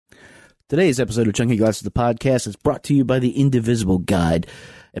Today's episode of Chunky Glasses, the podcast, is brought to you by the Indivisible Guide,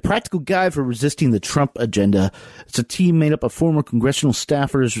 a practical guide for resisting the Trump agenda. It's a team made up of former congressional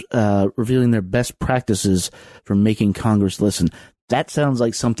staffers revealing their best practices for making Congress listen. That sounds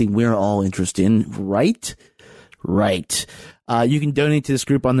like something we're all interested in, right? Right. You can donate to this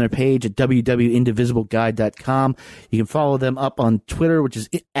group on their page at www.indivisibleguide.com. You can follow them up on Twitter, which is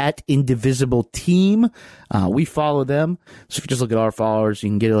at IndivisibleTeam. We follow them. So if you just look at our followers, you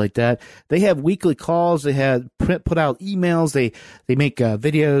can get it like that. They have weekly calls. They have put out emails. They make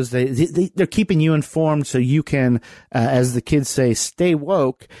videos. They're keeping you informed so you can, as the kids say, stay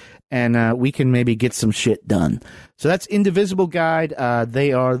woke. And we can maybe get some shit done. So that's Indivisible Guide.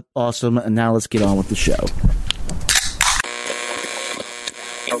 They are awesome. And now let's get on with the show.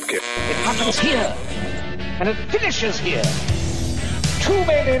 Okay. It happens here, and it finishes here. Two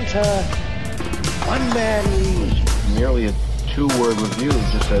men enter, one man leaves. Merely a two-word review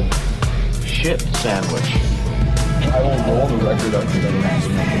just said, shit sandwich. I will roll the record up to the next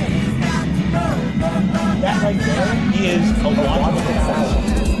one. That right there is a wonderful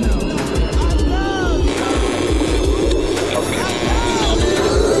song.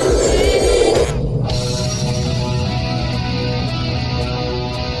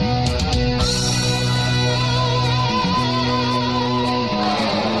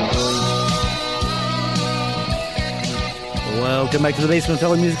 Welcome back to the basement,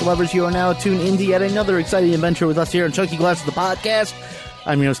 fellow music lovers. You are now tuned into yet another exciting adventure with us here on Chunky Glasses, the podcast.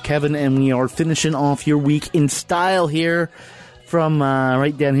 I'm your host, Kevin, and we are finishing off your week in style here from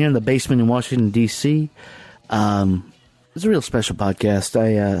right down here in the basement in Washington, D.C. It's a real special podcast.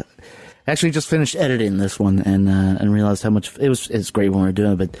 I actually just finished editing this one and realized how much it's great when we were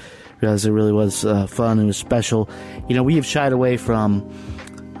doing it, but realized it really was fun and it was special. You know, we have shied away from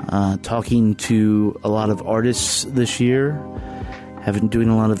talking to a lot of artists this year, doing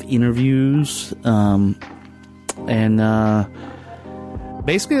a lot of interviews, and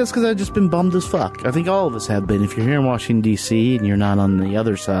basically that's because I've just been bummed as fuck. I think all of us have been. If you're here in Washington, D.C. and you're not on the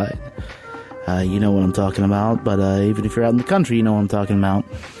other side, you know what I'm talking about, but even if you're out in the country, you know what I'm talking about.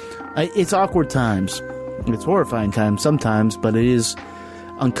 It's awkward times. It's horrifying times sometimes, but it is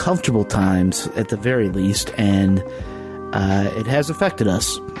uncomfortable times at the very least, and it has affected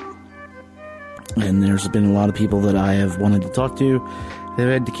us. And there's been a lot of people that I have wanted to talk to that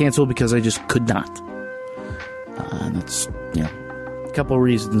I had to cancel because I just could not. And that's, you know, a couple of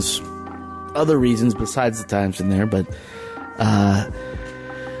reasons, other reasons besides the times in there, but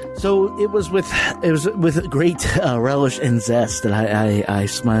so it was with great relish and zest that I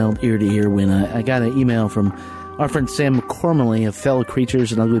smiled ear to ear when I got an email from our friend Sam McCormley of Fellow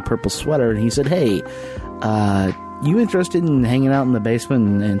Creatures and Ugly Purple Sweater, and he said, "Hey, you interested in hanging out in the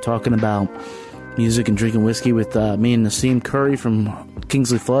basement and talking about music and drinking whiskey with me and Nassim Curry from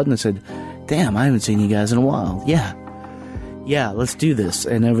Kingsley Flood?" And I said, "Damn, I haven't seen you guys in a while." Yeah, let's do this.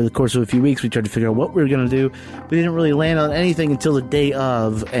 And over the course of a few weeks, we tried to figure out what we were going to do. We didn't really land on anything until the day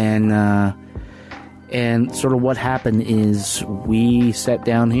of, and sort of what happened is we sat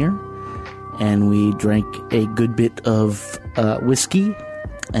down here and we drank a good bit of whiskey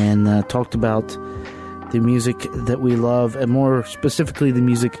and talked about the music that we love, and more specifically the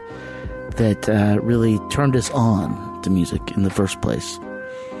music that really turned us on to music in the first place.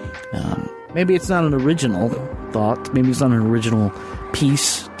 Maybe it's not an original thought, maybe it's not an original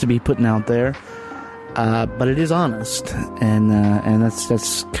piece to be putting out there, but it is honest, and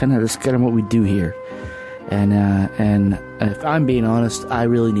that's kind of what we do here. And if I'm being honest, I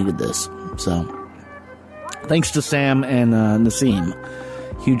really needed this. So thanks to Sam and Nassim.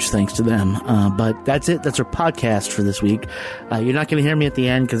 Huge thanks to them. But that's it. That's our podcast for this week. You're not going to hear me at the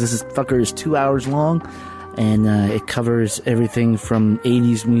end because this fucker is 2 hours long, and it covers everything from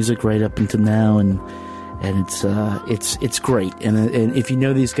 80s music right up until now, and it's great. And if you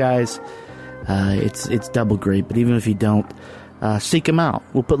know these guys, it's double great. But even if you don't, seek them out.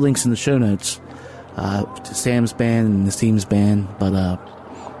 We'll put links in the show notes to Sam's band and Nassim's band. But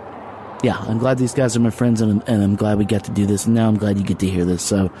yeah, I'm glad these guys are my friends, and I'm glad we got to do this, and now I'm glad you get to hear this.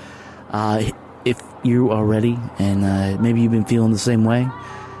 So, if you are ready, and maybe you've been feeling the same way,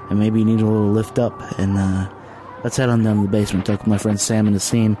 and maybe you need a little lift up, and let's head on down to the basement, talk with my friends Sam and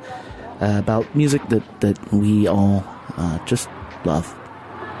Nassim about music that we all just love.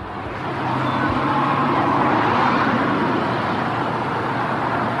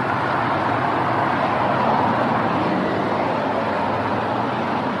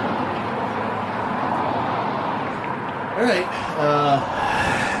 All right.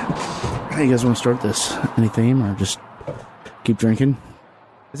 How do you guys want to start this? Any theme, or just keep drinking?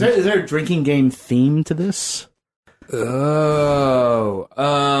 Is there a drinking game theme to this? Oh,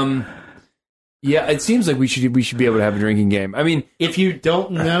 Yeah, it seems like we should be able to have a drinking game. I mean, If you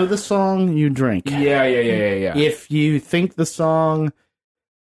don't know the song, you drink. yeah. If you think the song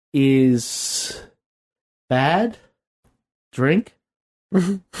is bad, drink.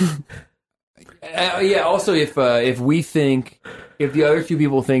 Yeah. Also, if the other two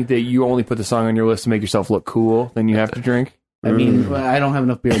people think that you only put the song on your list to make yourself look cool, then you have to drink. I mean, I don't have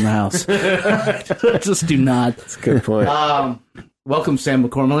enough beer in the house. Just do not. That's a good point. Welcome, Sam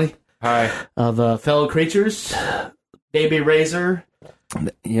McCormley Hi. of Fellow Creatures, Baby Razor.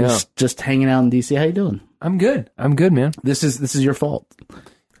 Yeah, Just hanging out in DC. How you doing? I'm good, man. This is your fault.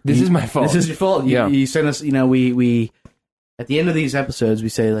 This is my fault. This is your fault. You sent us. We at the end of these episodes we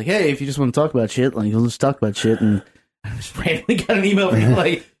say like, hey, if you just want to talk about shit, like let's talk about shit. And I just randomly got an email from you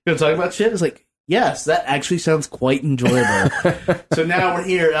like, you want to talk about shit? It's like, yes, that actually sounds quite enjoyable. So now we're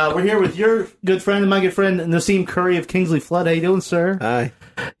here. We're here with your good friend and my good friend Nassim Curry of Kingsley Flood. How you doing, sir? Hi.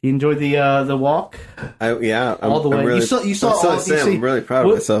 You enjoyed the walk All the way. Really, you saw. I'm really proud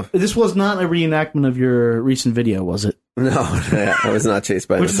of myself. This was not a reenactment of your recent video, was it? No, I was not chased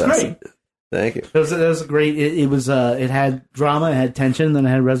by an Which is assassin. great. Thank you. That was great. It was. It had drama, it had tension, then it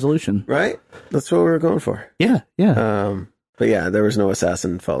had resolution. Right? That's what we were going for. Yeah. But yeah, there was no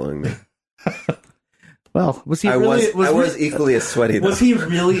assassin following me. Well, was he? I really, was equally as sweaty, though. Was he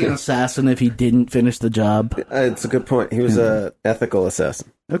really an assassin if he didn't finish the job? It's a good point. He was an ethical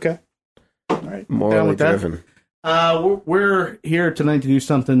assassin. Okay. All right. Down Morally with that. driven. We're here tonight to do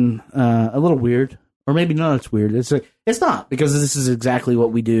something a little weird, or maybe not. It's weird. It's not, because this is exactly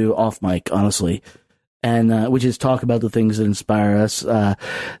what we do off mic, honestly, and which is talk about the things that inspire us.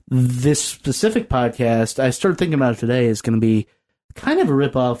 This specific podcast, I started thinking about it today, is going to be kind of a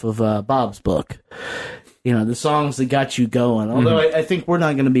ripoff of Bob's book. You know, the songs that got you going. Although I think we're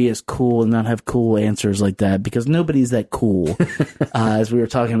not going to be as cool and not have cool answers like that, because nobody's that cool, as we were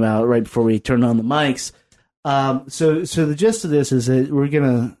talking about right before we turned on the mics. So the gist of this is that we're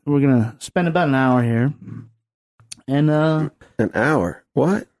gonna spend about an hour here, and An hour?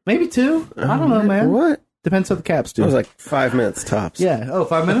 What? maybe two. I don't know, man. What? Depends how the caps do. It was like 5 minutes tops. Yeah. Oh,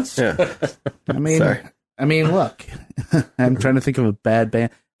 5 minutes. Yeah. Sorry. I mean, look. I'm trying to think of a bad band.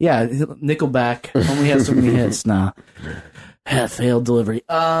 Yeah, Nickelback only has so many hits. Nah, failed delivery.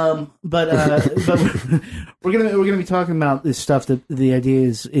 But we're gonna be talking about this stuff. That the idea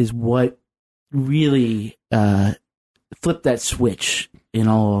is what really flipped that switch in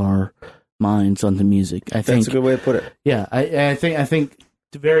all our minds onto music. I think That's a good way to put it. Yeah, I think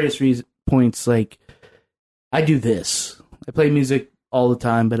to various points, like I do this. I play music all the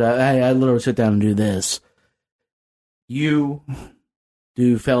time, but I literally sit down and do this. You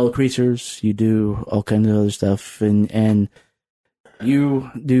do Fellow Creatures, you do all kinds of other stuff, and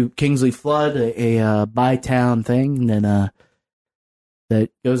you do Kingsley Flood, a by-town thing that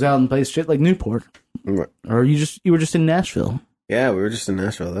goes out and plays shit like Newport. Right. Or you were just in Nashville. Yeah, we were just in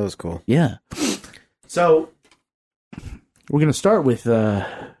Nashville. That was cool. Yeah. So we're gonna start with you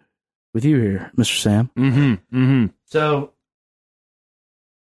here, Mr. Sam. Mm-hmm. So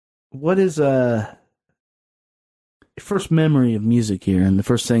what is your first memory of music here, and the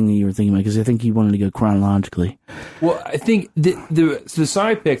first thing that you were thinking about? Because I think you wanted to go chronologically. Well, I think the song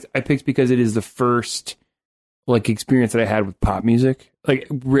I picked because it is the first like experience that I had with pop music, like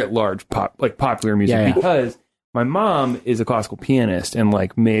writ large popular music. Yeah. Because my mom is a classical pianist and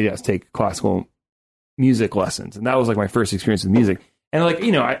like made us take classical music lessons, and that was like my first experience with music. And like,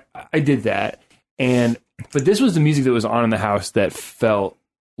 you know, I did that, but this was the music that was on in the house that felt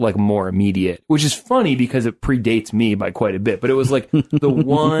like more immediate, which is funny because it predates me by quite a bit, but it was like the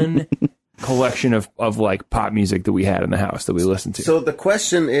one collection of like pop music that we had in the house that we listened to. So the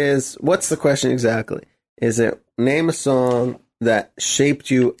question is, what's the question exactly? Is it name a song that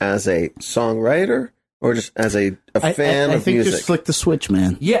shaped you as a songwriter or just as a fan I of think music? just flick the switch,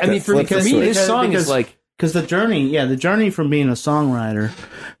 man. Yeah, I mean, for me, this song is like, because the journey from being a songwriter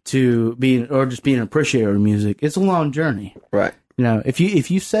to being an appreciator of music, it's a long journey. Right. You know, if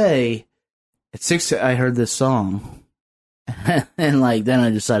you say at 6 I heard this song and like then I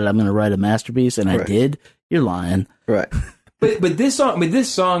decided I'm going to write a masterpiece and I did, you're lying. Right. but this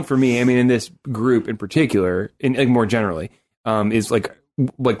song for me, I mean, in this group in particular, and like more generally, is like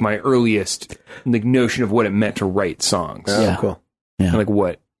my earliest like notion of what it meant to write songs. Oh, Yeah. cool. Yeah. And, like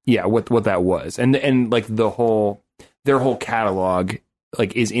what that was, and like their whole catalog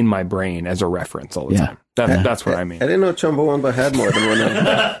like is in my brain as a reference all the time. That's what I mean. I didn't know Chumbawamba had more than one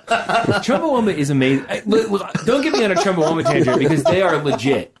album. Chumbawamba is amazing. Don't get me on a Chumbawamba tangent because they are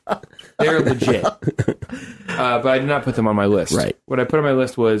legit. They're legit. But I did not put them on my list. Right. What I put on my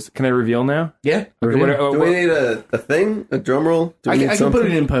list was, can I reveal now? Yeah. Okay, Do we need a thing? A drum roll? Do we need I can something?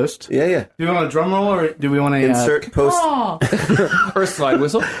 put it in post. Yeah, yeah. Do you want a drum roll or do we want to Insert post. Or a slide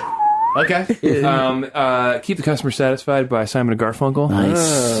whistle. Okay. Keep the Customer Satisfied by Simon & Garfunkel.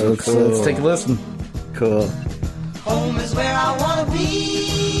 Nice. Oh, let's, cool. let's take a listen. Cool. Home is where I wanna be.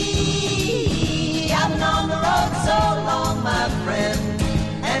 I've been on the road so long, my friend.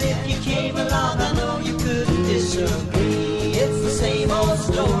 And if you came along, I know you couldn't disagree. It's the same old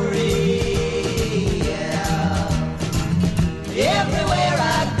story. Yeah. Everywhere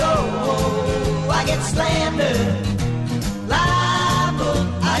I go, I get slandered, libeled.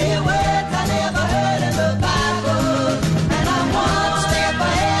 I hear words I never heard in the Bible. And I'm one step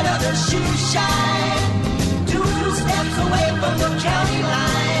ahead of the shoe shine, 2 steps away from the county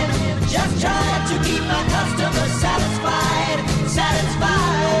line. Just trying to keep my customers satisfied.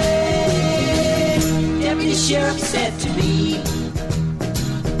 Deputy Sheriff said to me,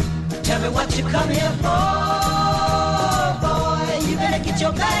 tell me what you come here for, boy. You better get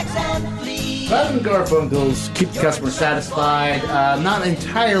your bags and flee. Simon Garfunkel's Keep the Customer Satisfied, not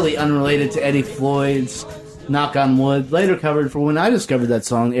entirely unrelated to Eddie Floyd's Knock on Wood, later covered for when I discovered that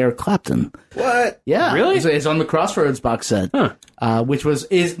song, Eric Clapton. What? Yeah. Really? It's on the Crossroads box set, which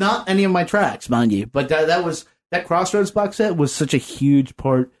is not any of my tracks, mind you, but that Crossroads box set was such a huge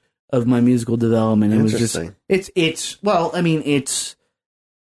part of my musical development. It was just, it's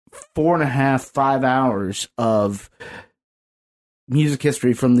 4.5, 5 hours of music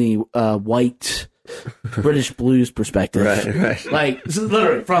history from the white British blues perspective. Right. Like,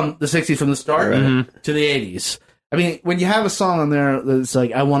 literally from the 60s, from the start to the 80s. I mean, when you have a song on there that's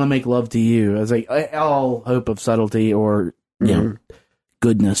like, I want to make love to you, I was like, all hope of subtlety or, you know,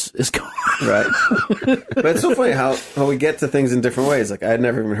 goodness is gone. Right. But it's so funny how we get to things in different ways. Like, I had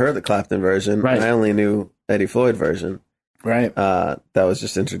never even heard the Clapton version. Right. I only knew Eddie Floyd version. Right. That was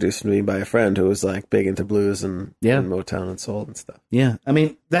just introduced to me by a friend who was like big into blues and Motown and soul and stuff. Yeah. I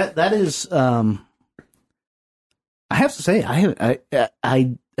mean, that is, I have to say, I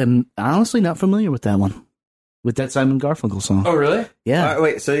am honestly not familiar with that one. With that Simon Garfunkel song. Oh, really? Yeah. All right,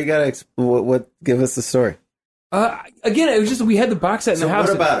 wait, so you gotta give us the story. Again, it was just, we had the box set in So the house.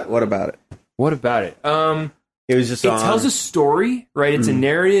 what about it? What about it? It was just it tells a story, right? It's a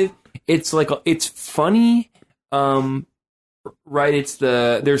narrative. It's like it's funny, right?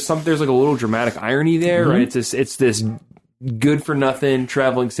 There's like a little dramatic irony there, right? It's this good for nothing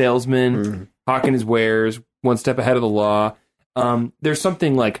traveling salesman hawking his wares, one step ahead of the law. There's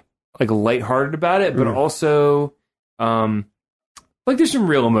something like lighthearted about it, but also like there's some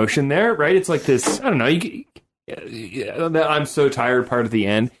real emotion there, right? It's like this, I don't know, I'm so tired part of the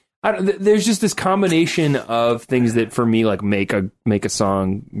end. There's just this combination of things that for me like make a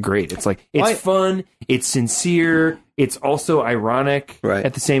song great. It's like it's fun, it's sincere, it's also ironic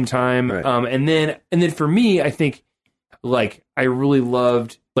at the same time. Right. And then for me, I think like I really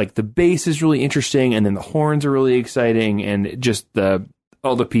loved like the bass is really interesting, and then the horns are really exciting, and just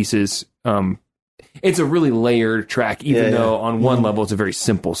all the pieces. It's a really layered track, even though on one level it's a very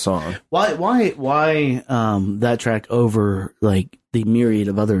simple song. Why that track over like the myriad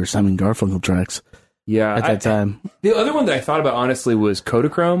of other Simon Garfunkel tracks? Yeah, at that time. The other one that I thought about honestly was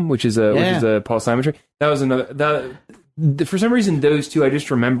Kodachrome, which is a Paul Simon track. That was another. For some reason, those two I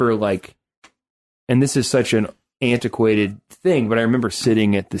just remember like, and this is such an antiquated thing, but I remember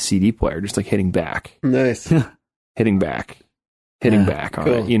sitting at the CD player just like hitting back, hitting back on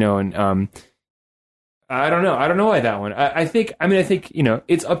it, you know, and I don't know why that one. I think you know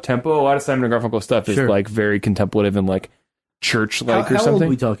it's up tempo. A lot of Simon & Garfunkel stuff is like very contemplative and like church like or something. How old are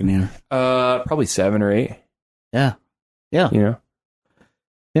we talking here? Probably 7 or 8. Yeah. You know.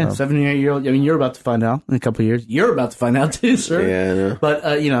 Yeah, 7 or 8 year old. I mean, you're about to find out in a couple of years. You're about to find out too, sir. Yeah, I know.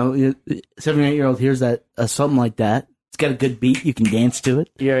 But you know, 7 or 8 year old hears that something like that. It's got a good beat. You can dance to it.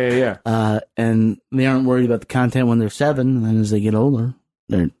 Yeah. And they aren't worried about the content when they're 7, and then as they get older,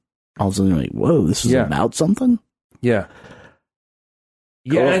 they're all of a sudden like, "Whoa, this is about something." Yeah.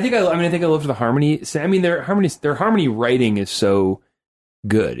 Cool. Yeah, and I think I loved the harmony. I mean, their harmony writing is so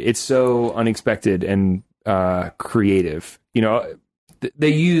good. It's so unexpected and creative. You know, they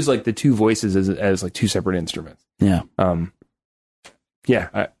use like the two voices as like two separate instruments. Yeah.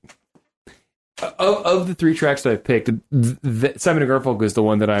 Yeah. Of the 3 tracks that I picked, Simon & Garfunkel is the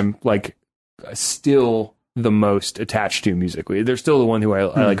one that I'm like still the most attached to musically. They're still the one who I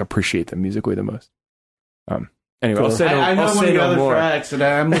like appreciate them musically the most. Anyway, Cool. I'll say I know I'll one say of the no other more. tracks, and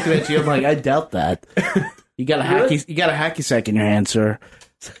I'm looking at you. I'm like, I doubt that. You got a hacky sack in your hand, sir.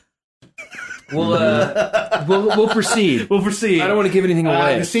 We'll proceed. We'll proceed. I don't want to give anything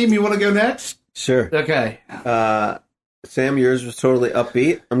away. Nassim, you want to go next? Sure. Okay. Sam, yours was totally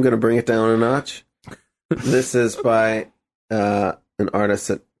upbeat. I'm going to bring it down a notch. This is by an artist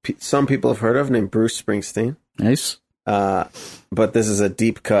that some people have heard of named Bruce Springsteen. Nice. But this is a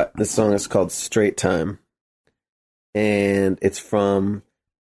deep cut. This song is called Straight Time. And it's from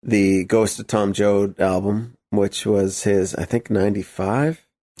the Ghost of Tom Joad album, which was his, I think, 95.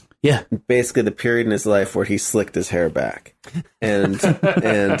 Yeah. Basically the period in his life where he slicked his hair back. And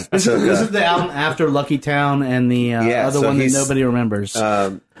This is the album after Lucky Town and the other so one that he's, nobody remembers.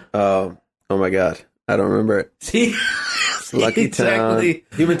 oh my God. I don't remember it. See? Lucky Exactly. Town.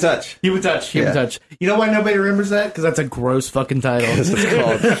 Human Touch. Human Touch. Yeah. Touch. You know why nobody remembers that? Because that's a gross fucking title. It's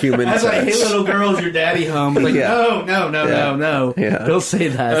called Human That's Touch. like, hey, little girl, is your daddy home? Like, Yeah. no. Yeah. Don't say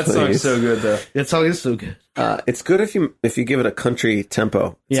that. That song's so good, though. That song is so good. It's good if you give it a country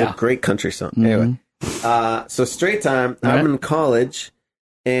tempo. It's Yeah. a great country song. Anyway, so Straight Time. Right. I'm in college,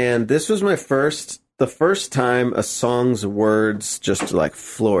 and this was the first time a song's words just like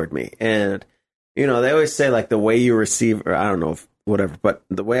floored me. And you know, they always say like the way you receive, or I don't know, whatever. But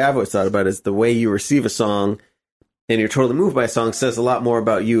the way I've always thought about it is the way you receive a song, and you're totally moved by a song, says a lot more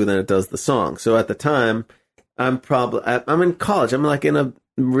about you than it does the song. So at the time, I'm in college. I'm like in a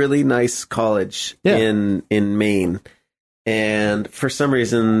really nice college in Maine. And for some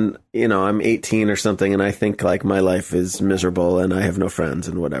reason, you know, I'm 18 or something, and I think like my life is miserable and I have no friends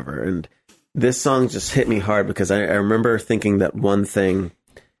and whatever. And this song just hit me hard because I remember thinking that one thing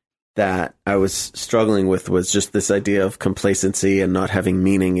that I was struggling with was just this idea of complacency and not having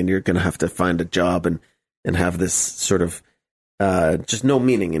meaning, and you're going to have to find a job and have this sort of just no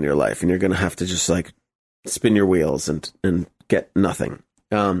meaning in your life, and you're going to have to just like spin your wheels and get nothing.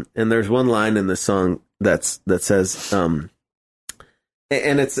 And there's one line in this song that says, and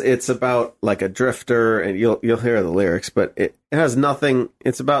it's about like a drifter, and you'll hear the lyrics, but it has nothing.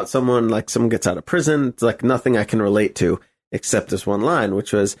 It's about someone gets out of prison. It's like nothing I can relate to except this one line,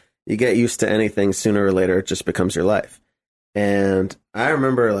 which was, you get used to anything, sooner or later it just becomes your life. And I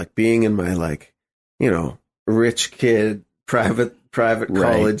remember like being in my like, you know, rich kid private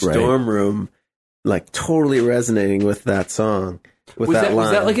college dorm room, like totally resonating with that song. With that line.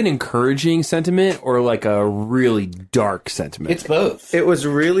 Was that like an encouraging sentiment or like a really dark sentiment? It's both. It was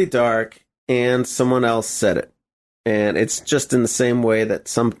really dark, and someone else said it. And it's just in the same way that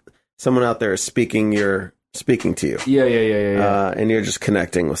someone out there is speaking to you. Yeah. And you're just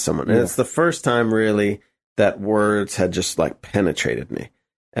connecting with someone. And it's the first time really that words had just like penetrated me.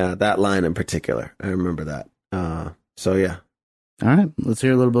 That line in particular. I remember that. So yeah. All right. Let's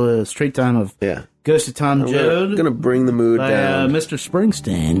hear a little bit of Straight Time of Ghost of Tom Joad. I'm going to bring the mood down. Mr.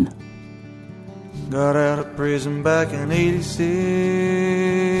 Springsteen. Got out of prison back in 86,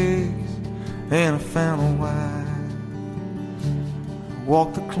 and I found a wife.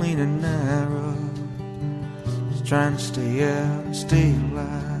 Walked the clean and narrow, just trying to stay out and stay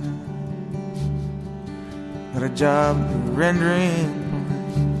alive. Got a job at the rendering,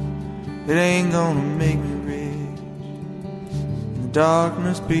 it ain't gonna make me rich. In the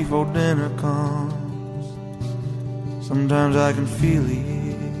darkness before dinner comes, sometimes I can feel the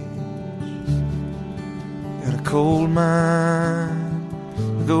itch. Got a cold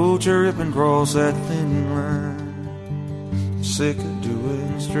mind, go tripping across that thin line. Sick of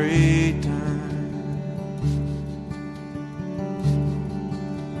doing straight time.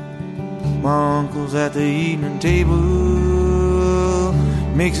 My uncle's at the evening table,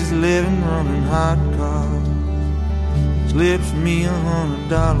 makes his living running hot cars. Slips me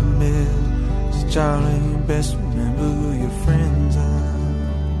 $100 bill. Says, Charlie, you best remember who your friends are.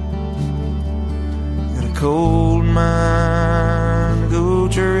 Got a cold mind, go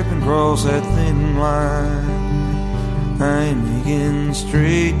tripping across that thin line. I ain't making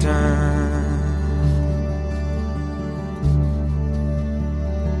straight time.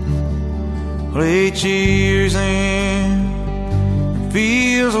 Well, 8 years in, it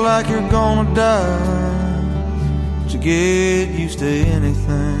feels like you're gonna die. But you get used to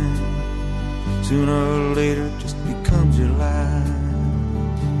anything, sooner or later it just becomes your life.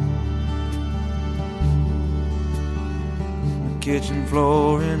 The kitchen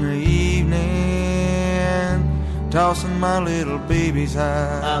floor in the evening, tossing my little baby's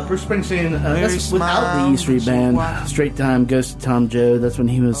high. Bruce Springsteen, that's without the E Street Band, Straight Time, Ghost of Tom Joad. That's when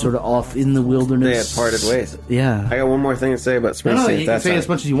he was sort of off in the wilderness. They had parted ways. Yeah. I got one more thing to say about Springsteen. No, you can say as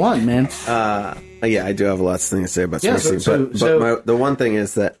much as you want, man. Yeah, I do have lots of things to say about Yeah, Springsteen. so the one thing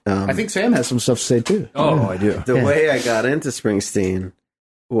is that I think Sam has some stuff to say too. Oh, I do. the way I got into Springsteen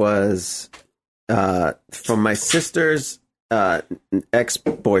was from my sister's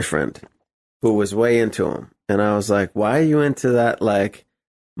ex-boyfriend. who was way into him. And I was like, why are you into that, like,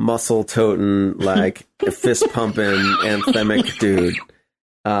 muscle-toting, like, fist-pumping, anthemic dude?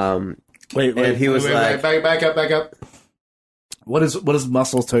 Wait, and he was like... back up. What is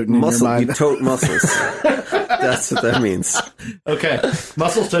muscle toting in your Muscle, mind? you tote muscles. That's what that means. Okay,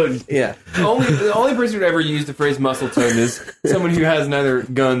 muscle toting. Yeah. The only person who'd ever used the phrase muscle tone is someone who has neither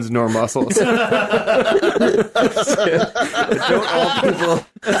guns nor muscles. Don't all people...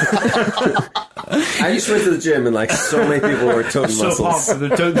 I just went to the gym and, like, so many people were toting muscles.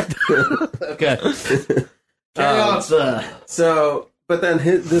 Okay. Carry on, sir. So... But then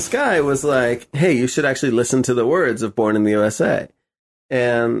this guy was like, hey, you should actually listen to the words of Born in the USA.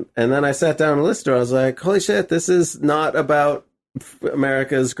 And then I sat down and listened to it. I was like, holy shit, this is not about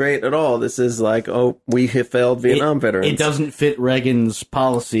America is great at all. This is like, oh, we have failed Vietnam veterans. It doesn't fit Reagan's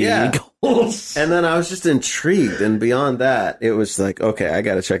policy goals. And then I was just intrigued. And beyond that, it was like, okay, I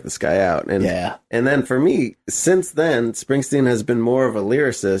got to check this guy out. And, and then for me, since then, Springsteen has been more of a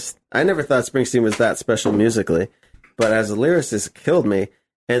lyricist. I never thought Springsteen was that special musically. But as a lyricist, it killed me.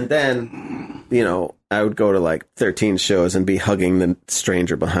 And then, you know, I would go to like 13 shows and be hugging the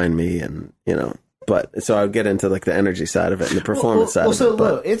stranger behind me, and you know. But so I would get into like the energy side of it and the performance side of it.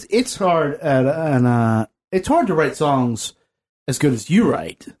 Look, it's hard it's hard to write songs as good as you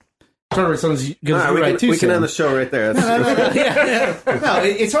write. It's hard to write songs as good as you write too. We can end the show right there.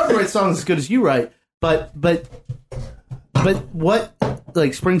 It's hard to write songs as good as you write. But what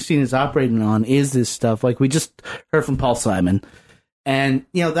like Springsteen is operating on is this stuff. Like we just heard from Paul Simon, and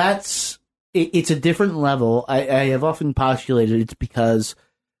you know it's a different level. I have often postulated it's because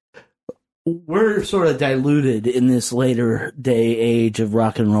we're sort of diluted in this later day age of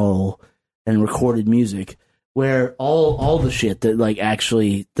rock and roll and recorded music, where all the shit that like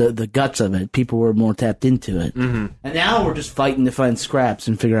actually the guts of it, people were more tapped into it, and now we're just fighting to find scraps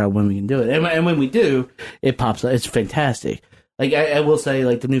and figure out when we can do it, and when we do, it pops up. It's fantastic. Like I will say,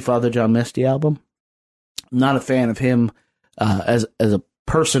 like the new Father John Misty album, I'm not a fan of him as a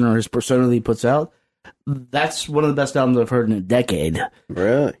person or his persona that he puts out. That's one of the best albums I've heard in a decade.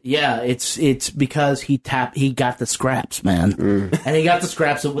 Really? Yeah, it's because he got the scraps, man, and he got the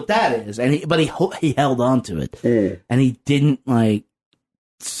scraps of what that is, and he held on to it, and he didn't like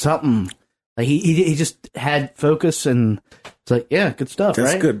something. Like he just had focus, and it's like, yeah, good stuff.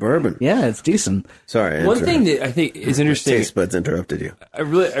 That's right? good bourbon. Yeah, it's decent. Sorry. One thing that I think is interesting. Taste buds interrupted you. I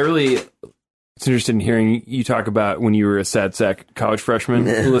really. It's interested in hearing you talk about when you were a sad sack college freshman,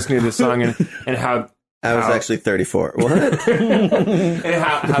 listening to this song and how I was actually 34. What? And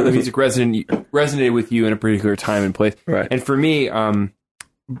how the music resonated with you in a particular time and place. Right. And for me,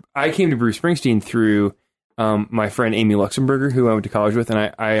 I came to Bruce Springsteen through my friend Amy Luxemburger, who I went to college with,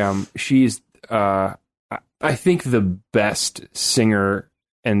 and she's I think the best singer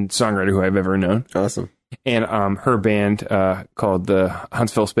and songwriter who I've ever known. Awesome. And her band called the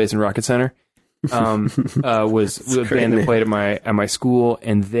Huntsville Space and Rocket Center was a band that played at my school,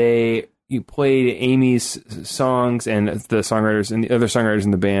 and they played Amy's songs and the songwriters and the other songwriters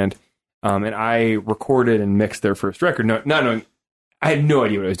in the band, and I recorded and mixed their first record. Not knowing, I had no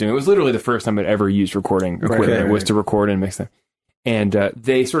idea what I was doing. It was literally the first time I'd ever used recording equipment was to record and mix them. And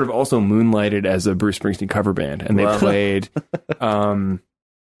they sort of also moonlighted as a Bruce Springsteen cover band, and they played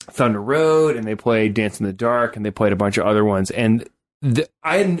Thunder Road, and they played Dance in the Dark, and they played a bunch of other ones. And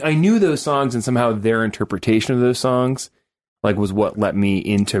I knew those songs, and somehow their interpretation of those songs was what let me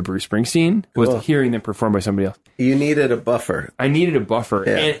into Bruce Springsteen, was hearing them performed by somebody else. You needed a buffer. I needed a buffer.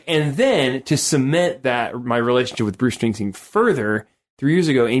 Yeah. And then to cement that, my relationship with Bruce Springsteen further, 3 years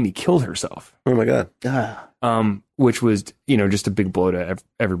ago, Amy killed herself. Oh my God. Which was, just a big blow to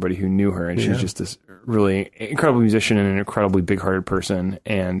everybody who knew her. And she's just this really incredible musician and an incredibly big-hearted person.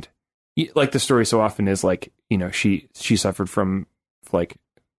 And like the story so often is she suffered from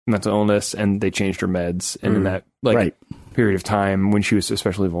mental illness, and they changed her meds. And in that period of time when she was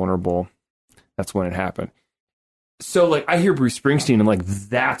especially vulnerable, that's when it happened. So I hear Bruce Springsteen and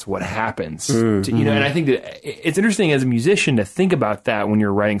that's what happens to, and I think that it's interesting as a musician to think about that when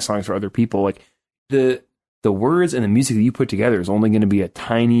you're writing songs for other people. The words and the music that you put together is only going to be a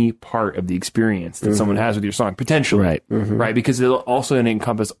tiny part of the experience that someone has with your song, potentially, right? Because it'll also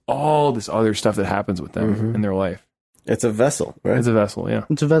encompass all this other stuff that happens with them in their life. It's a vessel, right? It's a vessel, yeah.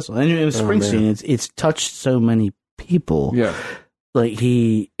 It's a vessel. And it was Springsteen. It's touched so many people. Yeah.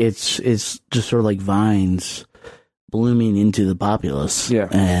 It's just sort of like vines blooming into the populace. Yeah.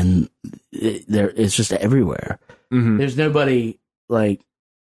 And it's just everywhere. Mm-hmm. There's nobody that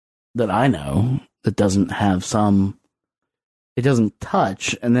I know that doesn't have it doesn't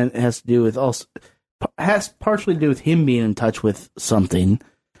touch, and then it has to do with partially to do with him being in touch with something,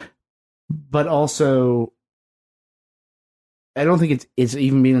 but also, I don't think it's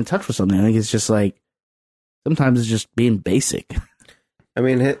even being in touch with something. I think it's just like sometimes it's just being basic. I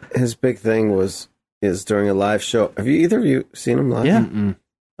mean, his big thing is during a live show. Have either of you seen him live?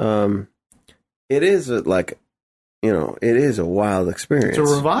 Yeah. It is it is a wild experience. It's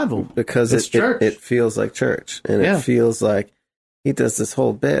a revival because it feels like church, and it feels like he does this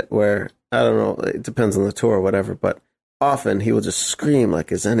whole bit where, I don't know, it depends on the tour or whatever, but often he will just scream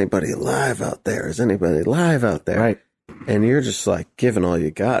like, "Is anybody alive out there? Is anybody alive out there?" Right. And you're just like giving all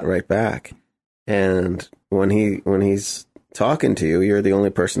you got right back. And when he's talking to you, you're the only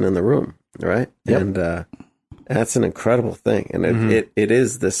person in the room, right? Yep. And that's an incredible thing. And it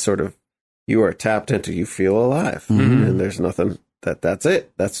is this sort of, you are tapped into, you feel alive. Mm-hmm. And there's nothing that's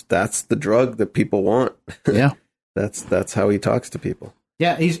it. That's the drug that people want. Yeah. That's how he talks to people.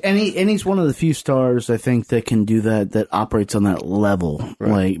 Yeah, he's one of the few stars, I think, that can do that operates on that level,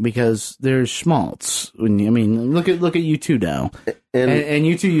 Right. like, because there's schmaltz. Look at U2 now, and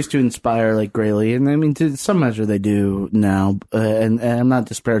U2 used to inspire like greatly, and I mean to some measure they do now, and I'm not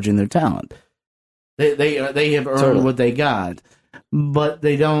disparaging their talent. They have earned what they got, but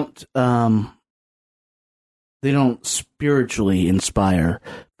they don't spiritually inspire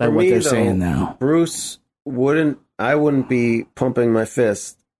by For what me, they're though, saying now. Bruce I wouldn't be pumping my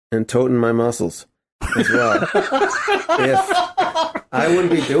fist and toting my muscles as well. If I wouldn't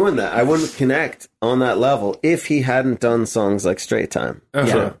be doing that, I wouldn't connect on that level if he hadn't done songs like Straight Time.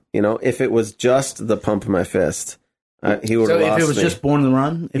 Yeah. If it was just the pump my fist, he would have So lost if it was me. just Born to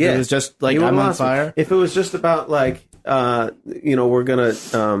Run, if it was just like He would've I'm on lost me. fire, If it was just about like, we're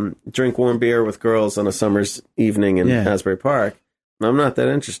gonna drink warm beer with girls on a summer's evening in Asbury Park, I'm not that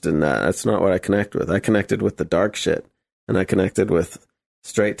interested in that. That's not what I connect with. I connected with the dark shit, and I connected with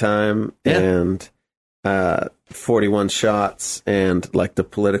Straight Time and 41 Shots and like the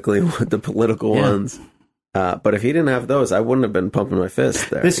political ones. But if he didn't have those, I wouldn't have been pumping my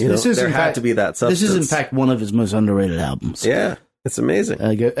fist there. There had to be that substance. This is in fact one of his most underrated albums. Yeah, it's amazing.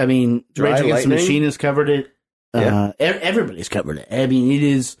 I mean, Dry Rage Against the Lightning? Machine has covered it. Everybody's covered it. I mean, it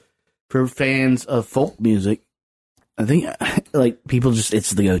is for fans of folk music. I think like people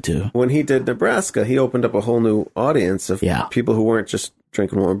it's the go-to. When he did Nebraska, he opened up a whole new audience of people who weren't just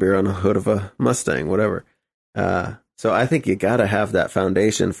drinking warm beer on the hood of a Mustang, whatever. So I think you got to have that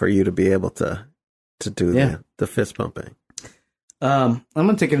foundation for you to be able to do the fist pumping. I'm going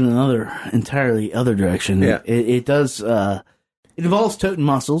to take it in another entirely other direction. Yeah. It does. It involves toting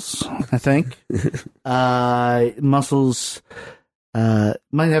muscles, I think. Muscles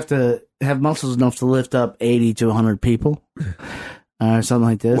might have to have muscles enough to lift up 80 to 100 people, or something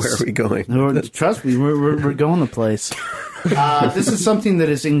like this. Where are we going? Trust me, we're going the place. This is something that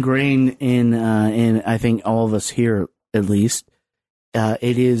is ingrained in I think all of us here, at least.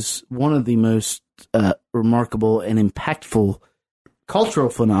 It is one of the most remarkable and impactful cultural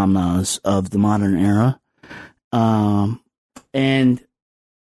phenomena of the modern era. And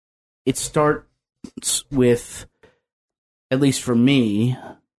it starts with, at least for me,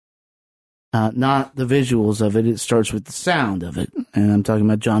 not the visuals of it. It starts with the sound of it. And I'm talking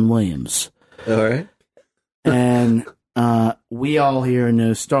about John Williams. All right. And we all here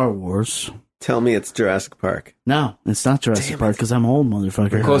know Star Wars. Tell me it's Jurassic Park. No, it's not Jurassic Park because I'm old,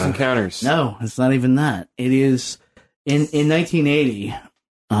 motherfucker. Close Encounters. No, it's not even that. It is in 1980.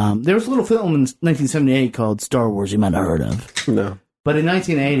 There was a little film in 1978 called Star Wars you might have heard of. No. But in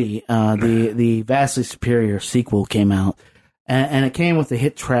 1980, the vastly superior sequel came out, and it came with a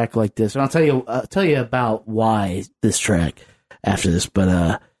hit track like this. And I'll tell you about why this track after this.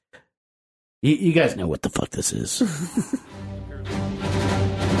 But you guys know what the fuck this is.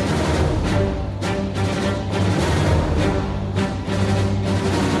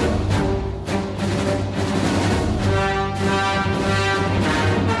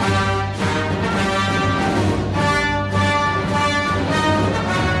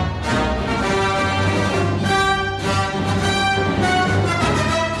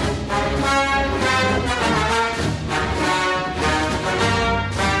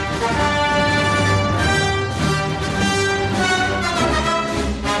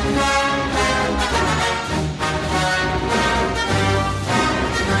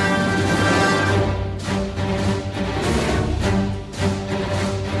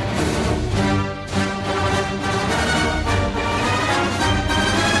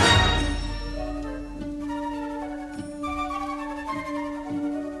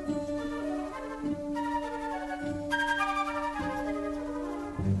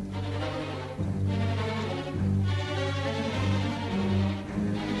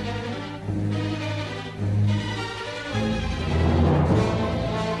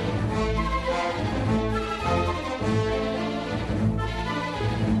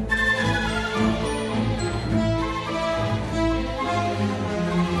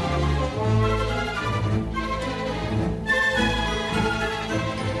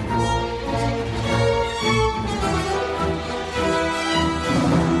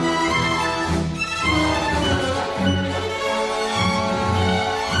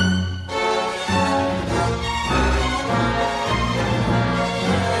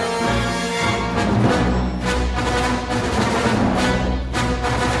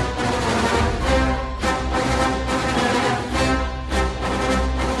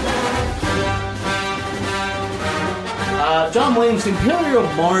 John Williams' Imperial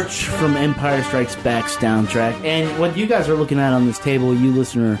March from Empire Strikes Back soundtrack. And what you guys are looking at on this table, you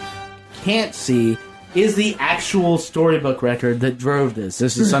listener can't see, is the actual storybook record that drove this.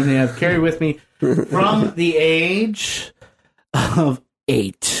 This is something I've carried with me from the age of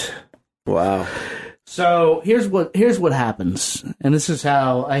 8. Wow. So here's what happens, and this is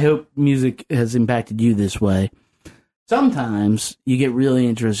how I hope music has impacted you this way. Sometimes you get really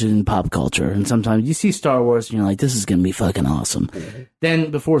interested in pop culture, and sometimes you see Star Wars and you're like, this is going to be fucking awesome. Then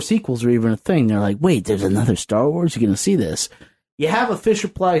before sequels are even a thing, they're like, wait, there's another Star Wars? You're going to see this. You have a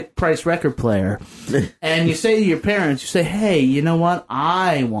Fisher-Price record player, and you say to your parents, you say, hey, you know what?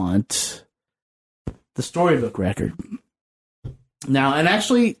 I want the storybook record. Now, and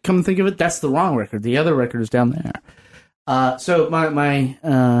actually, come to think of it, that's the wrong record. The other record is down there. So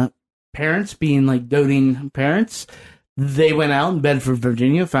my parents, being like doting parents, they went out in Bedford,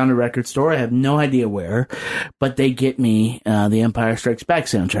 Virginia, found a record store. I have no idea where, but they get me the Empire Strikes Back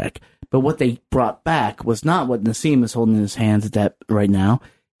soundtrack. But what they brought back was not what Nassim is holding in his hands at that right now.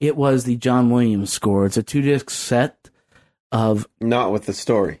 It was the John Williams score. It's a 2-disc set of... Not with the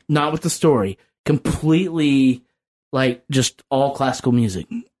story. Not with the story. Completely, like, just all classical music.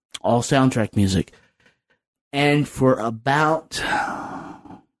 All soundtrack music. And for about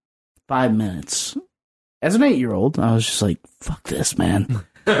 5 minutes, as an 8-year-old, I was just like, fuck this, man.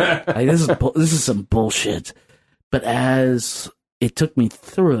 Like, this is some bullshit. But as it took me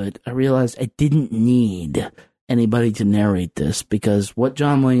through it, I realized I didn't need anybody to narrate this, because what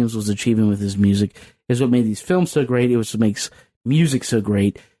John Williams was achieving with his music is what made these films so great. It was what makes music so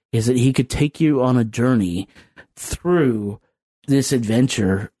great, is that he could take you on a journey through this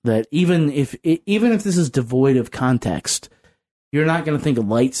adventure that even if this is devoid of context, you're not going to think of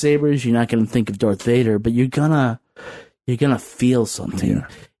lightsabers, you're not going to think of Darth Vader, but you're gonna feel something. Yeah.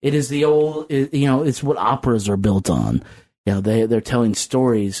 It is the old, it's what operas are built on. They're telling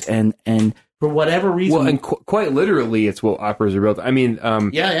stories, and for whatever reason, well, and quite literally, it's what operas are built. I mean,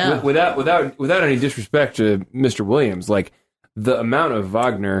 without any disrespect to Mr. Williams, like, the amount of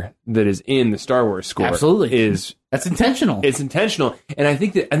Wagner that is in the Star Wars score, absolutely, that's intentional. It's intentional, and I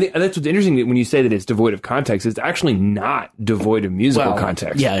think that's what's interesting, that when you say that it's devoid of context, it's actually not devoid of musical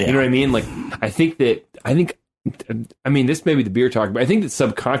context. Yeah, you know what I mean? Like, I mean, this may be the beer talk, but I think that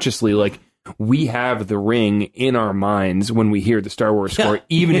subconsciously, like, we have The Ring in our minds when we hear the Star Wars score,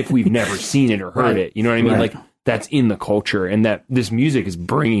 even if we've never seen it or heard it. You know what I mean? Like, that's in the culture, and that this music is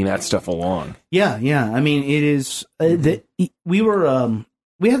bringing that stuff along. Yeah. I mean, it is. We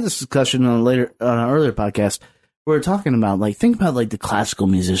had this discussion on an earlier podcast. We were talking about, like, think about, like, the classical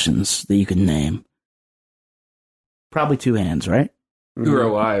musicians that you could name. Probably 2 hands, right? Who are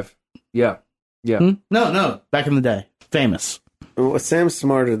alive? Yeah. No. Back in the day, famous. Well, Sam's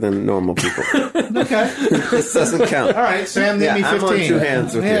smarter than normal people. Okay. This doesn't count. All right, Sam, name me 15. I'm on 2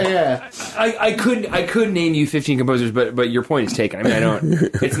 hands with you. Yeah. I could name you 15 composers, but your point is taken. I mean, I don't.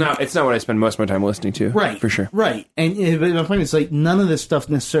 It's not what I spend most of my time listening to. Right, for sure. Right, and but my point is, like, none of this stuff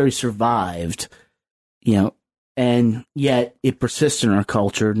necessarily survived, and yet it persists in our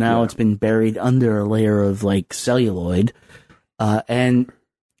culture. Now it's been buried under a layer of, like, celluloid, and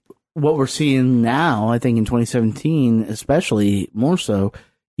what we're seeing now, I think in 2017, especially more so,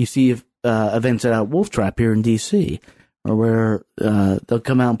 you see events at Wolf Trap here in DC, or where they'll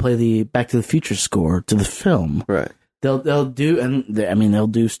come out and play the Back to the Future score to the film. Right. They'll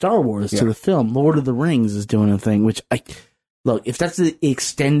do Star Wars to the film. Lord of the Rings is doing a thing, which look, if that's the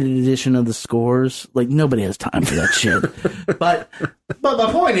extended edition of the scores, like, nobody has time for that shit. But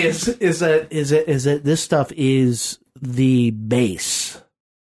my point is that this stuff is the base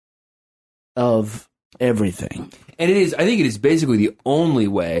of everything. And I think it is basically the only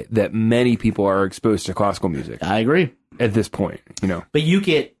way that many people are exposed to classical music. I agree. At this point, But you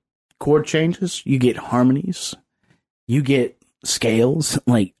get chord changes, you get harmonies, you get scales,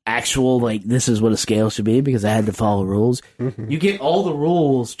 like actual, like, this is what a scale should be because I had to follow rules. Mm-hmm. You get all the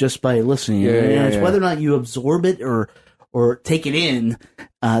rules just by listening. It's whether or not you absorb it or take it in.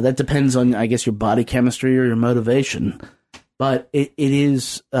 That depends on, I guess, your body chemistry or your motivation. But it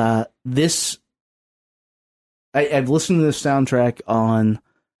is this. I've listened to this soundtrack on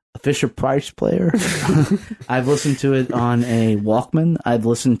a Fisher-Price player. I've listened to it on a Walkman. I've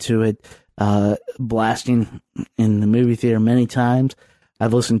listened to it blasting in the movie theater many times.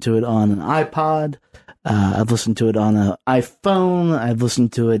 I've listened to it on an iPod. I've listened to it on an iPhone. I've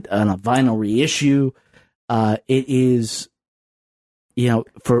listened to it on a vinyl reissue. It is,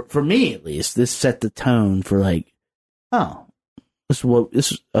 for me at least, this set the tone for, like, so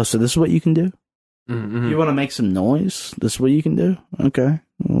this is what you can do? Mm-hmm. You want to make some noise? This is what you can do? Okay,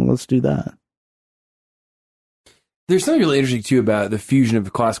 well, let's do that. There's something really interesting too about the fusion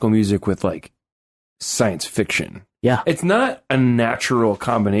of classical music with like science fiction. Yeah. It's not a natural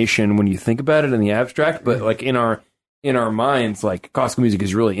combination when you think about it in the abstract, but like in our minds, like classical music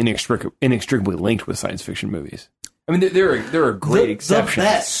is really inextricably linked with science fiction movies. I mean, there are great exceptions. The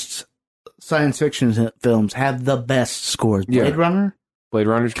best science fiction films have the best scores. Blade Runner? Blade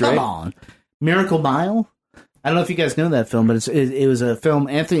Runner's great. Come on. Miracle Mile? I don't know if you guys know that film, but it was a film.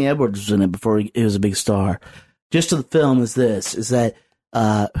 Anthony Edwards was in it before he was a big star. Just to the film is that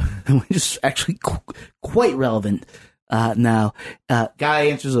which is actually quite relevant now. Guy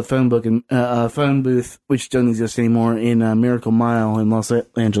answers a phone booth, which doesn't exist anymore, in Miracle Mile in Los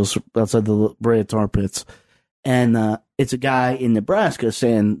Angeles, outside the Brea Tar Pits. And it's a guy in Nebraska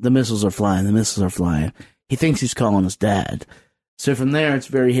saying, the missiles are flying, the missiles are flying. He thinks he's calling his dad. So from there, it's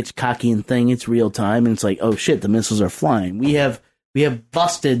very Hitchcockian thing. It's real time, and it's like, oh shit, the missiles are flying. We have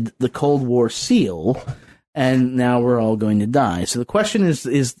busted the Cold War seal, and now we're all going to die. So the question is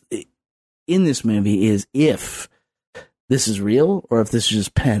in this movie is if this is real or if this is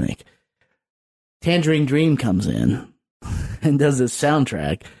just panic. Tangerine Dream comes in and does this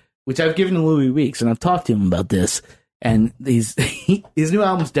soundtrack, which I've given to Louis Weeks, and I've talked to him about this, and his new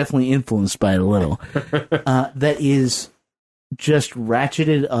album's definitely influenced by it a little. That is just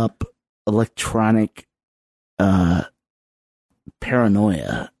ratcheted up electronic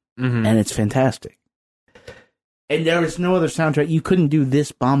paranoia, and it's fantastic. And there is no other soundtrack. You couldn't do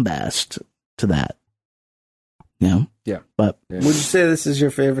this bombast to that. You know? Yeah. But would you say this is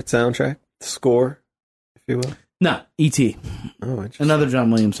your favorite soundtrack? Score, if you will? No, E.T. Oh, another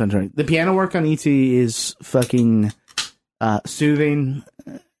John Williams soundtrack. The piano work on E.T. is fucking soothing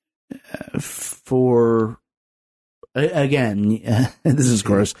for... Again, this is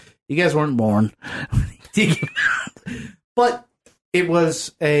gross. You guys weren't born. But it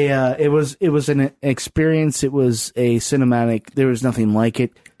was an experience. It was a cinematic. There was nothing like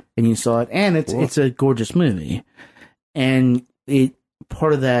it, and you saw it. And it's a gorgeous movie. And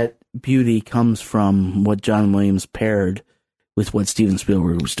part of that beauty comes from what John Williams paired with what Steven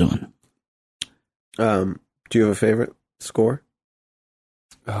Spielberg was doing. Do you have a favorite score?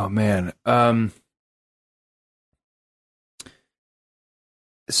 Oh man. Boy,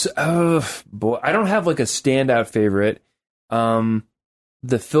 I don't have like a standout favorite.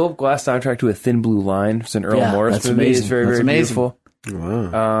 The Philip Glass soundtrack to A Thin Blue Line, it's an Earl Morris movie. Amazing. It's very, that's very amazing.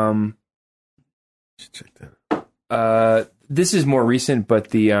 beautiful. Wow. Should check that out. This is more recent, but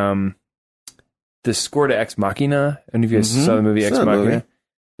the score to Ex Machina. I don't know if you guys saw the movie Ex Machina. It's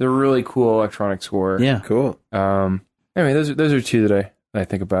a really cool electronic score. Yeah. Cool. Anyway, those are two that I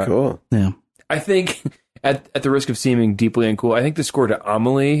think about. Cool. Yeah. I think at the risk of seeming deeply uncool, I think the score to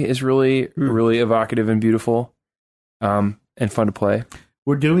Amelie is really, really evocative and beautiful, and fun to play.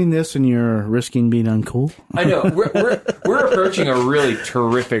 We're doing this and you're risking being uncool? I know. We're approaching a really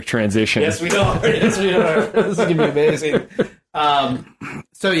terrific transition. Yes, we are. Yes, we are. This is going to be amazing.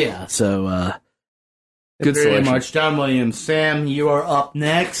 Good very selection. much. John Williams. Sam, you are up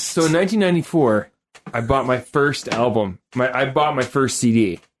next. So in 1994, I bought my first album. I bought my first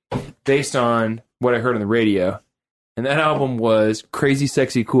CD based on what I heard on the radio. And that album was Crazy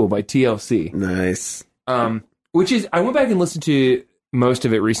Sexy Cool by TLC. Nice. Which is, I went back and listened to most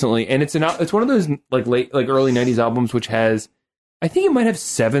of it recently, and it's one of those early 90s albums which has, I think it might have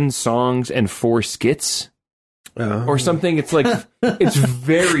 7 songs and 4 skits or something. It's like it's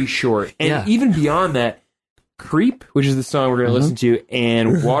very short, and even beyond that, Creep, which is the song we're going to listen to,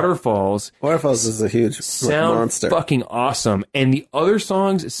 and Waterfalls. Waterfalls is a huge monster. Fucking awesome, and the other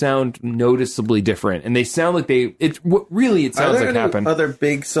songs sound noticeably different, and they sound like it sounds like happened. Other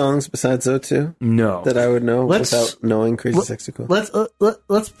big songs besides those two? No, that I would know without knowing Crazy Sexy Cool.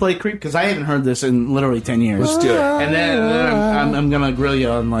 Let's play Creep because I haven't heard this in literally 10 years. Let's do it, and then I'm gonna grill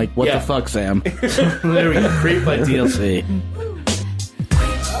you on like what the fuck, Sam. There we go. Creep by TLC.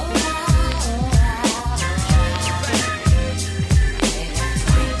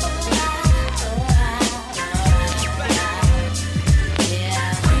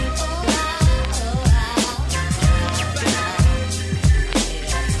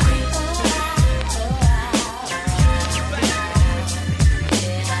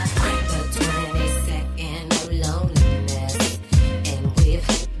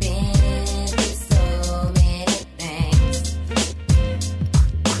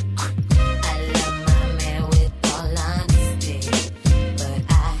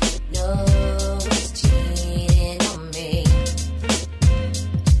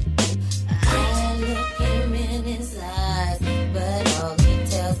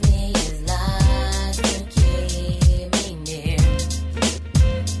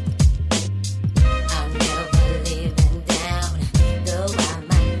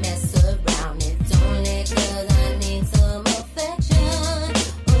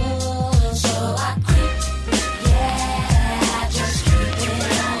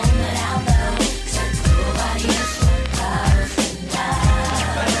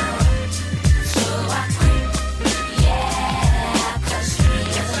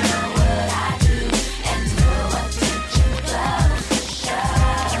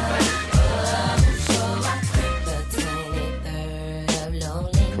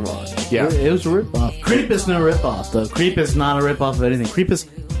 Yeah. It was a ripoff. Creep is no ripoff, though. Creep is not a ripoff of anything. Creep is...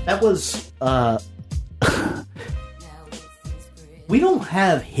 That was... we don't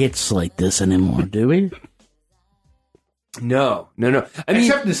have hits like this anymore, do we? No. I mean,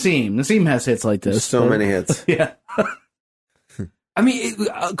 Except Nassim. Nassim has hits like this. So many hits. Yeah. I mean,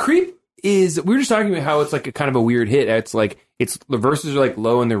 Creep is... We were just talking about how it's like a kind of a weird hit. It's like... the verses are like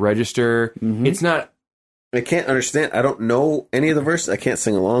low in the register. Mm-hmm. It's not... I can't understand. I don't know any of the verses. I can't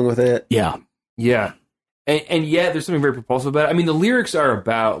sing along with it. Yeah. Yeah. And yet there's something very propulsive about it. I mean, the lyrics are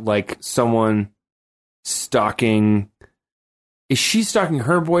about like someone stalking... Is she stalking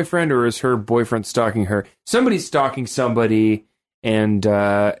her boyfriend or is her boyfriend stalking her? Somebody's stalking somebody, and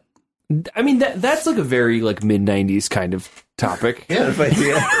I mean that's like a very like mid-90s kind of topic. Yeah, but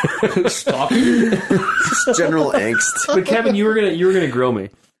yeah. Stalking? Just general angst. But Kevin, you were gonna grill me.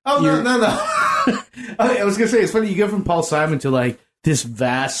 Oh, no. I was going to say, it's funny, you go from Paul Simon to, like, this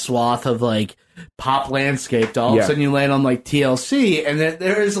vast swath of, like, pop landscape to all of a sudden you land on, like, TLC, and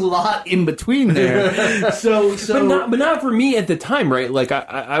there is a lot in between there. But not for me at the time, right? Like,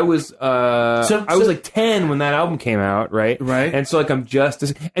 I was like 10 when that album came out, right? Right. And so, like,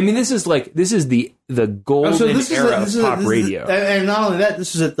 this is the golden era of pop radio. And not only that,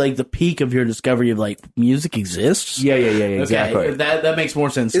 this is at, like, the peak of your discovery of, like, music exists. Yeah, exactly. Okay, that makes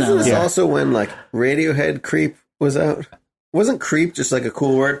more sense Isn't now. this also when, like, Radiohead Creep was out? Wasn't Creep just, like, a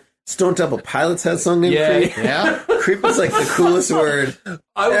cool word? Stone Temple Pilots had a song named Creep. Yeah. Creep is, like, the coolest word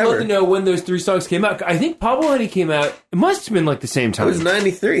I would ever. love to know when those 3 songs came out. I think Pablo Honey came out, it must have been, like, the same It time. was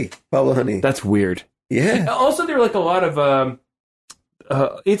 93, Pablo Honey. That's weird. Yeah. Also, there were, like, a lot of...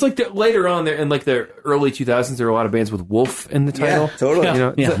 it's like later on there in like the early 2000s, there were a lot of bands with Wolf in the title. Yeah, totally. You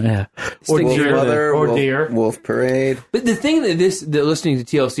know, Yeah. Or Wolf Deer. Mother, or Wolf, Deer. Wolf Parade. But the thing that listening to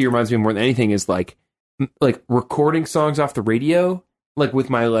TLC reminds me more than anything is like recording songs off the radio, like with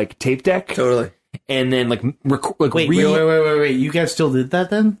my like tape deck, Totally. and then like Wait. You guys still did that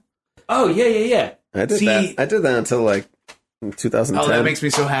then? Oh yeah. I did that. I did that until like 2010. Oh, that makes me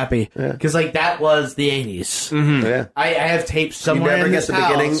so happy. Yeah. Because, like, that was the 80s. Mm-hmm. Yeah. I have tapes You somewhere never in get this the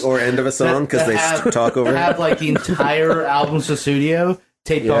house beginning or end of a song because they talk over have, like, the entire albums of studio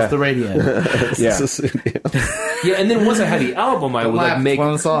taped off the radio. Yeah. Yeah, and then once I had the album, I would like make one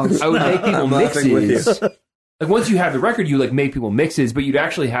of the songs. I would make people I'm laughing with mixes. Like once you have the record, you like make people mixes, but you'd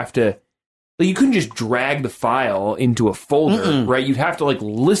actually have to. Like, you couldn't just drag the file into a folder, right? You'd have to like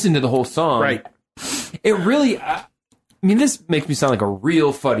listen to the whole song, Right. It really. I mean, this makes me sound like a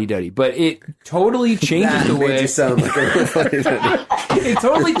real fuddy-duddy, but it totally changes the Made way you sound like a real funny daddy. it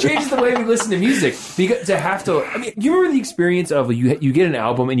totally changes the way we listen to music. Because to have to, I mean, you remember the experience of you get an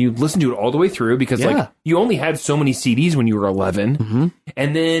album and you listen to it all the way through because like you only had so many CDs when you were 11,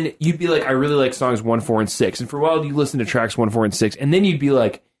 and then you'd be like, I really like songs 1, 4, and 6, and for a while you listen to tracks 1, 4, and 6, and then you'd be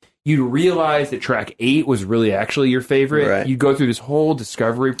like. You'd realize that track 8 was really actually your favorite. Right. You'd go through this whole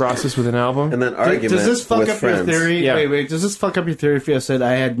discovery process with an album. And then argument Does this fuck with up friends. your theory? Yeah. Wait. Does this fuck up your theory if I said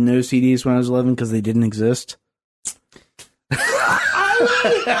I had no CDs when I was 11 because they didn't exist? I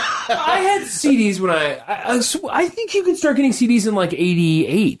had CDs when I think you could start getting CDs in like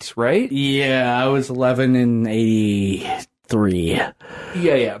 88, right? Yeah, I was 11 in 83.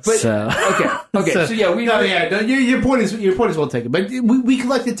 Yeah. But okay. So yeah, your point is well taken. But we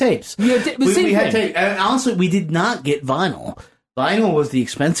collected tapes. Yeah, we had tape, and honestly, we did not get vinyl. Vinyl was the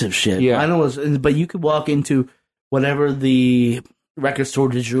expensive shit. Yeah. Vinyl was, but you could walk into whatever the record store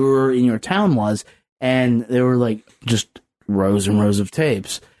du jour in your town was, and there were like just rows and rows of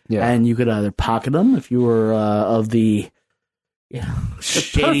tapes. Yeah. And you could either pocket them if you were of the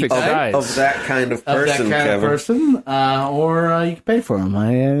shady perfect type. size. Of that kind of person, Kevin. or you could pay for them.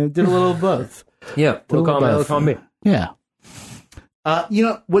 I did a little of both. Yeah, they'll call me. Yeah. You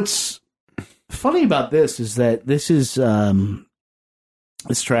know, what's funny about this is that this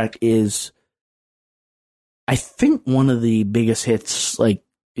track is, I think, one of the biggest hits, like,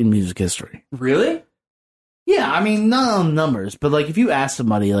 in music history. Really? Yeah, I mean, not on numbers, but, like, if you ask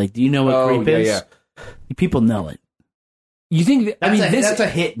somebody, like, do you know what Creep is? Yeah. People know it. You think? That's a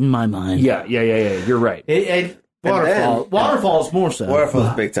hit in my mind. Yeah. You're right. Waterfall's more so.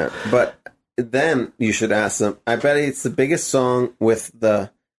 Waterfall's big time. But then you should ask them. I bet it's the biggest song with there's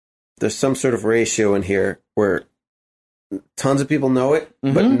some sort of ratio in here where tons of people know it,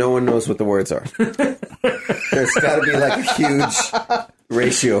 but no one knows what the words are. There's got to be like a huge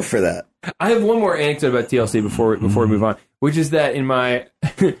ratio for that. I have one more anecdote about TLC before we move on, which is that in my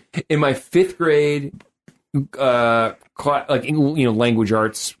fifth grade, language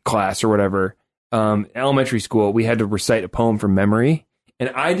arts class or whatever, elementary school, we had to recite a poem from memory, and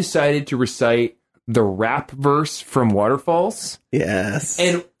I decided to recite the rap verse from Waterfalls, Yes.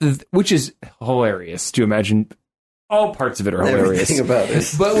 and which is hilarious to imagine. All parts of it are hilarious. Everything about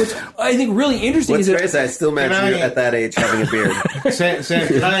it. But what's I think really interesting What's is crazy, I still imagine you at that age having a beard. Sam,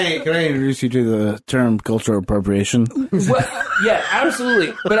 can I introduce you to the term cultural appropriation? well, yeah,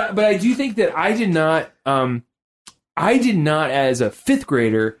 absolutely. But I do think that I did not as a fifth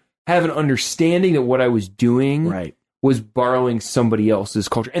grader have an understanding that what I was doing was borrowing somebody else's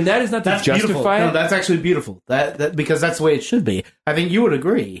culture, and that is not to justify beautiful. it. No, that's actually beautiful. That because that's the way it should be. I think you would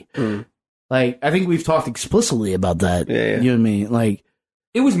agree. Like, I think we've talked explicitly about that. Yeah. You and me. Like,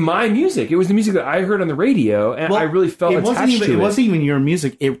 it was my music. It was the music that I heard on the radio, and I really felt attached to it. It wasn't even your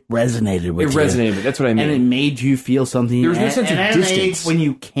music. It resonated with you. It resonated with me. That's what I mean. And it made you feel something. There was no sense of distance. When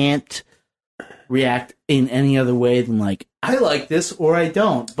you can't react in any other way than, like, I like this or I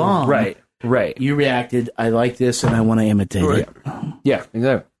don't. Bomb. Right. You reacted, I like this and I want to imitate it. Yeah,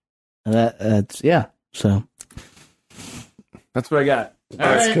 exactly. That's So. That's what I got.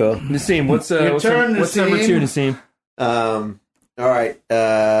 That's cool. Nassim, what's Your turn, what's number Nassim. 2, Nassim? All right.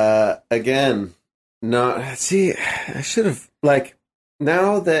 Again, no. See, I should have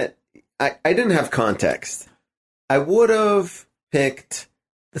now that I didn't have context, I would have picked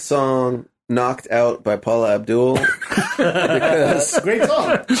the song "Knocked Out" by Paula Abdul because Great song.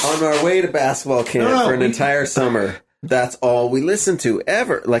 on our way to basketball camp for an entire summer, that's all we listened to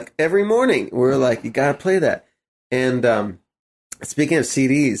ever. Like every morning, we're like, "You gotta play that." And speaking of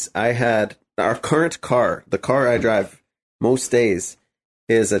CDs, I had our current car, the car I drive most days,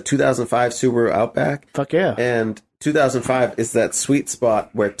 is a 2005 Subaru Outback. Fuck yeah. And 2005 is that sweet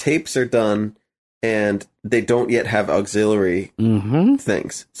spot where tapes are done and they don't yet have auxiliary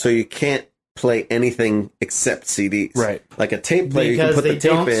things. So you can't play anything except CDs. Right. Like a tape player, Because you can put they the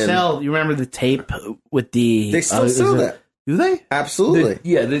tape don't in. sell. You remember the tape with the... They still sell that. Do they? Absolutely.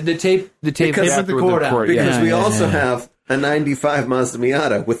 The tape Because after the cord out. Because Yeah, we yeah, also yeah. have a 95 Mazda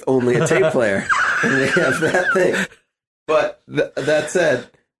Miata with only a tape player. And we have that thing. But that said,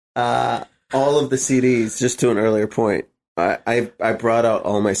 all of the CDs, just to an earlier point, I brought out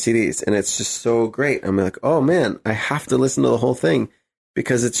all my CDs, and it's just so great. I'm like, oh man, I have to listen to the whole thing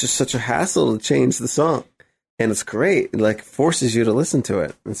because it's just such a hassle to change the song. And it's great. It forces you to listen to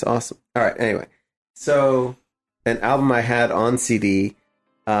it. It's awesome. All right, anyway. So an album I had on CD,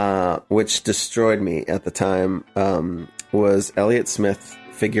 which destroyed me at the time, was Elliott Smith,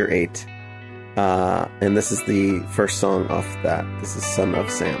 Figure 8. And this is the first song off that. This is Son of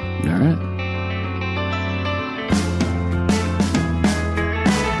Sam. All right.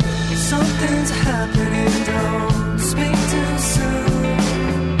 Something's happening, don't speak too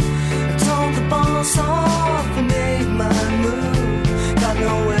soon. I told the boss off and made my move. Got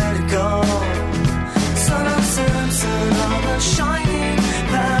nowhere to go. Son of Samson on the shining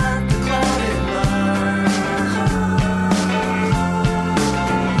path, the clouded line.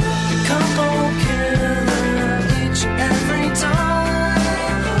 Couple killer each and every time.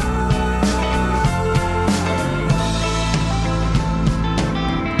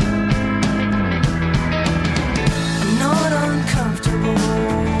 Not uncomfortable,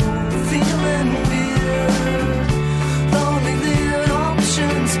 feeling weird. Lonely, the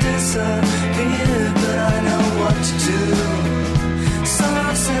options disappear, but I know what to do. Son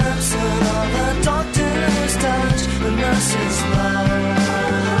of Samson on the doctor's touch, the nurse's love.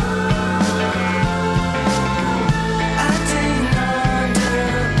 Acting under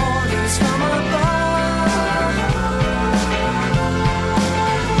orders from above.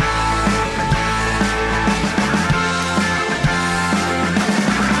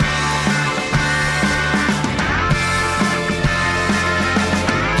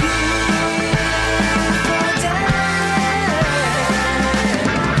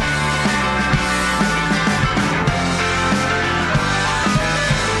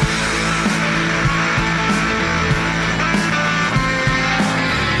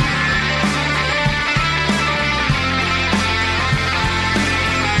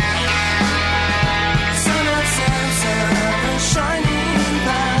 Son of Samson, the shining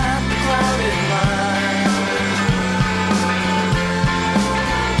path, the clouded line.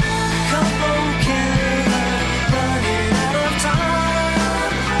 Couple killer, running out of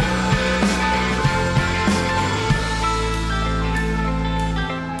time.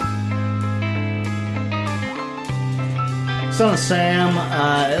 Son of Sam,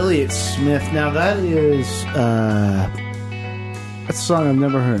 Elliott Smith. Now that is that's a song I've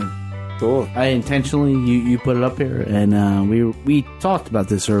never heard. Cool. I intentionally you put it up here, and we talked about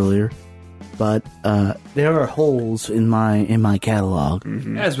this earlier, but there are holes in my catalog,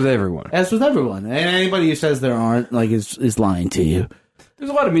 As with everyone. as with everyone, and anybody who says there aren't is lying to you. There's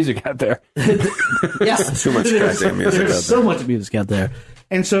a lot of music out there. Yeah, Too much goddamn music out there. There's so much music out there,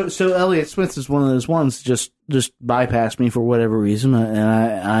 and so Elliott Smith is one of those ones just bypassed me for whatever reason,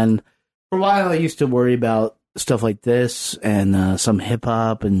 and for a while I used to worry about stuff like this and some hip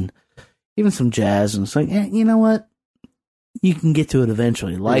hop and even some jazz, and it's like, you know what, you can get to it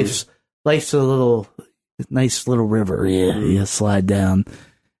eventually. Life's a little nice little river, you slide down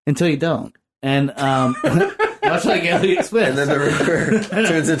until you don't, and much like Elliott Smith, And then the river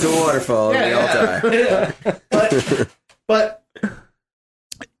turns into a waterfall and we all die. Yeah. But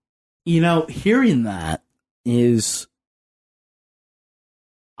hearing that is,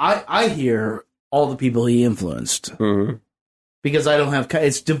 I hear all the people he influenced because I don't have,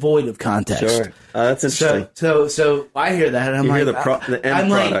 it's devoid of context. Sure. That's interesting. So I hear that and I'm You hear like, the end I'm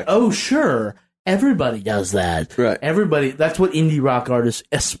product. like, oh sure, everybody does that. Right. Everybody, that's what indie rock artists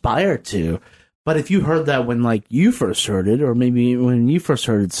aspire to. But if you heard that when like you first heard it, or maybe when you first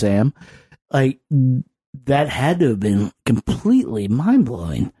heard it, Sam, like that had to have been completely mind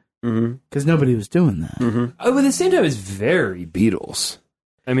blowing because nobody was doing that. But at the same time, it's very Beatles.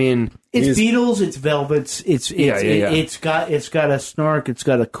 I mean, It's Beatles, it's Velvets, it's got a snark, it's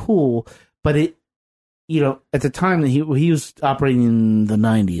got a cool, but it, at the time that he was operating in the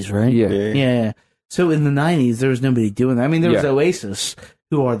 90s, right? Yeah. So in the 90s, there was nobody doing that. I mean, there was Oasis,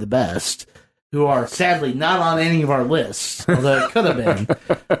 who are the best, who are sadly not on any of our lists, although it could have been.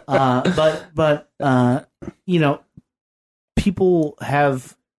 But people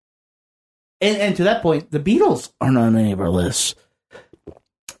have, and to that point, the Beatles aren't on any of our lists.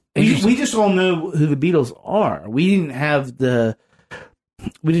 We just all know who the Beatles are. We didn't have the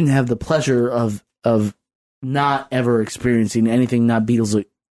pleasure of not ever experiencing anything not Beatles.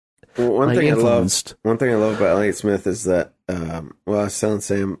 One thing influenced. I love about Elliott Smith is that I was telling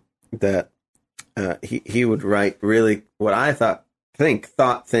Sam that he would write really what I thought think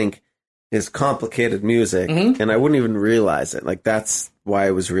is complicated music, and I wouldn't even realize it. Like that's why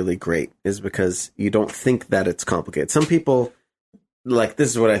it was really great, is because you don't think that it's complicated. Some people, like, this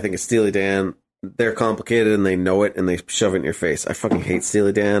is what I think of Steely Dan. They're complicated and they know it and they shove it in your face. I fucking hate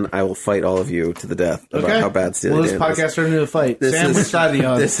Steely Dan. I will fight all of you to the death about how bad Steely Dan is. Well, this podcast turned into a fight. Sam, which side are you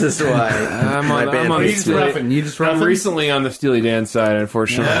on? This is why I'm on You just roughing. I'm recently on the Steely Dan side,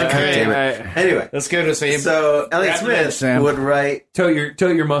 unfortunately. Anyway, Let's go to Sam. so Elliott Smith Sam. would write. Tote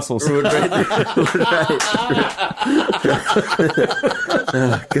your muscles. Oh,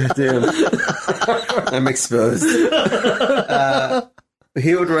 God damn. I'm exposed.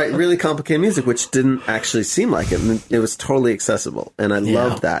 He would write really complicated music, which didn't actually seem like it. And it was totally accessible, and I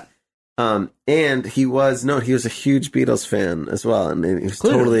loved that. And he was a huge Beatles fan as well, and he was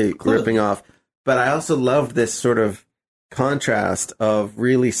totally ripping off. But I also loved this sort of contrast of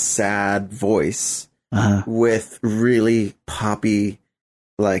really sad voice with really poppy,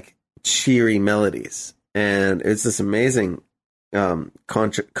 like cheery melodies, and it's this amazing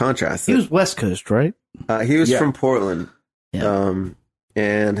contrast. He was West Coast, right? He was from Portland. Yeah.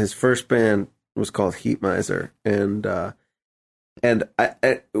 And his first band was called Heat Miser, and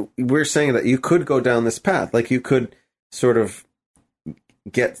we're saying that you could go down this path, like you could sort of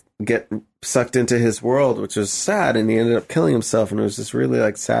get sucked into his world, which was sad, and he ended up killing himself, and it was this really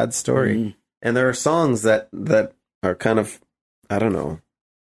like sad story. And there are songs that are kind of, I don't know,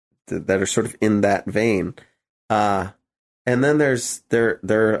 that are sort of in that vein. And then there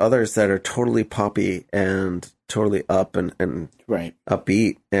are others that are totally poppy and totally up and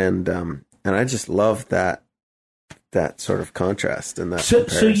upbeat, and I just love that sort of contrast and that.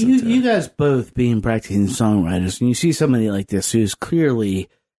 So you guys both being practicing songwriters, and you see somebody like this who's clearly,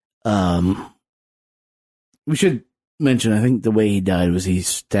 we should mention, I think the way he died was he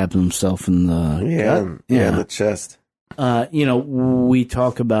stabbed himself in the gut. In the chest. We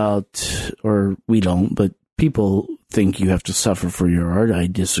talk about, or we don't, but people think you have to suffer for your art. I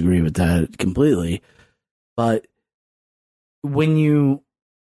disagree with that completely. But when you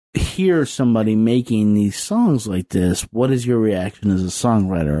hear somebody making these songs like this, what is your reaction as a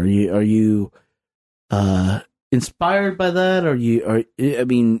songwriter? Are you inspired by that?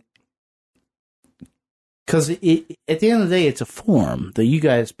 Because at the end of the day, it's a form that you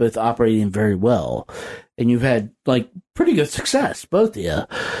guys both operate in very well, and you've had like pretty good success, both of you,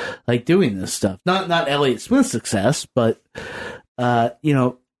 like doing this stuff. Not Elliott Smith's success, but Sam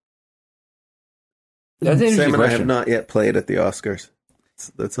and I have not yet played at the Oscars.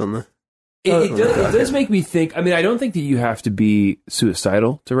 That's on the. It does make me think. I mean, I don't think that you have to be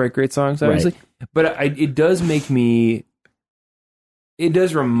suicidal to write great songs, obviously, but it does make me. It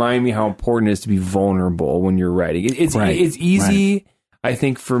does remind me how important it is to be vulnerable when you're writing. It's easy. Right. I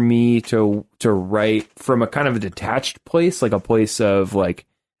think for me to write from a kind of a detached place, like a place of like,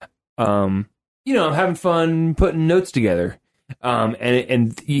 I'm having fun putting notes together,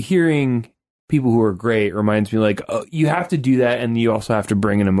 and hearing people who are great reminds me like, oh, you have to do that, and you also have to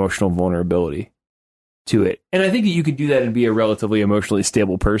bring an emotional vulnerability to it. And I think that you could do that and be a relatively emotionally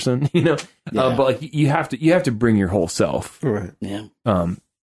stable person, but like you have to bring your whole self. Right. Yeah.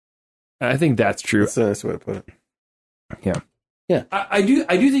 I think that's true. That's a nice way to put it. Yeah. Yeah. I do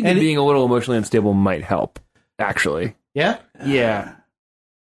think that being a little emotionally unstable might help, actually. Yeah. Yeah.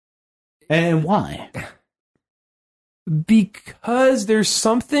 And why? Because there's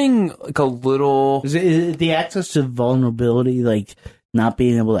something like a little... Is it the access to vulnerability, like not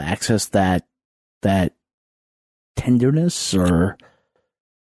being able to access that tenderness, or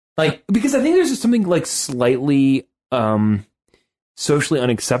like, because I think there's just something like slightly socially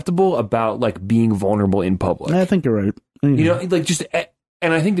unacceptable about like being vulnerable in public. I think you're right. Like just,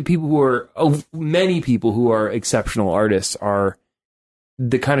 and I think the many people who are exceptional artists are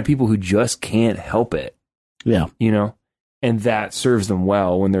the kind of people who just can't help it. Yeah. And that serves them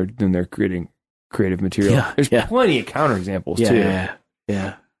well when they're creating creative material. Yeah, There's plenty of counterexamples too.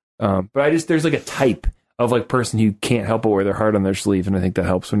 Yeah. But there's like a type of like person who can't help but wear their heart on their sleeve, and I think that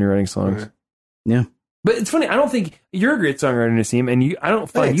helps when you're writing songs. Right. Yeah. But it's funny. I don't think you're a great songwriter, Nassim, and I don't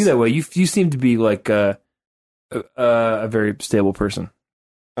find you that way. You seem to be like a very stable person.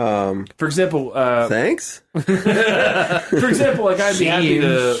 For example, thanks. For example, like I'd be happy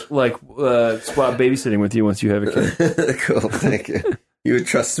to like swap babysitting with you once you have a kid. Cool, thank you. You would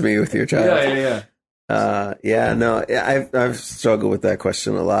trust me with your child. Yeah. I've struggled with that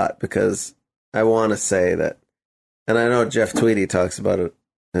question a lot because I want to say that, and I know Jeff Tweedy talks about it.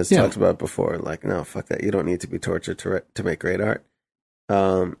 Talked about it before. Like, no, fuck that. You don't need to be tortured to make great art.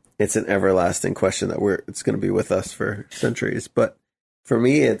 It's an everlasting question that it's going to be with us for centuries. But for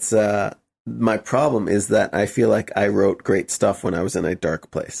me, it's my problem is that I feel like I wrote great stuff when I was in a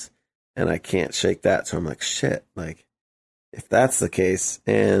dark place, and I can't shake that. So I'm like, shit. Like, if that's the case,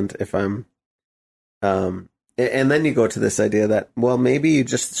 and if I'm, and then you go to this idea that, well, maybe you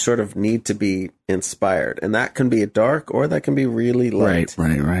just sort of need to be inspired, and that can be dark or that can be really light.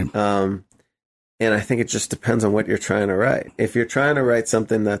 Right. And I think it just depends on what you're trying to write. If you're trying to write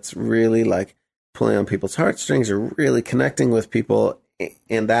something that's really like pulling on people's heartstrings or really connecting with people,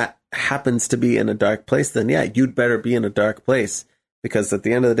 and that happens to be in a dark place, then yeah, you'd better be in a dark place, because at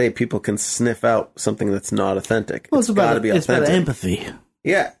the end of the day, people can sniff out something that's not authentic. Well, it's got to be authentic. It's about empathy.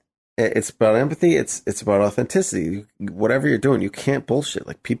 Yeah. It's about empathy. It's about authenticity. Whatever you're doing, you can't bullshit.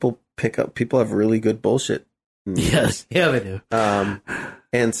 Like, people have really good bullshit. Yes. Yeah, they do.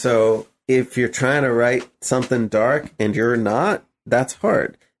 And so if you're trying to write something dark and you're not, that's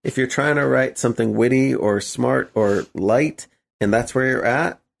hard. If you're trying to write something witty or smart or light, and that's where you're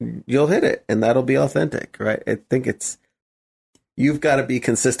at, you'll hit it, and that'll be authentic, right? I think you've got to be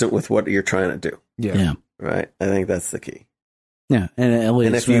consistent with what you're trying to do. Yeah. Right? I think that's the key. Yeah, and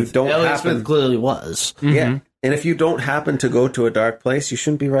Elliot Smith clearly was. Mm-hmm. Yeah, and if you don't happen to go to a dark place, you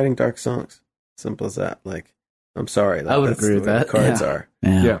shouldn't be writing dark songs. Simple as that. Like, I'm sorry. I would agree with that. The cards are.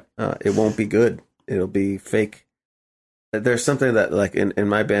 Yeah. It won't be good. It'll be fake. There's something that, like, in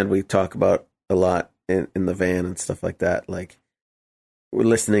my band, we talk about a lot in the van and stuff like that. Like, we're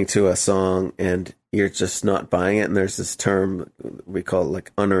listening to a song and you're just not buying it, and there's this term we call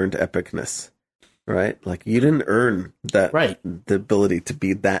like unearned epicness. Right? Like, you didn't earn that, right, the ability to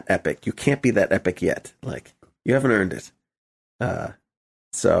be that epic. You can't be that epic yet. Like, you haven't earned it.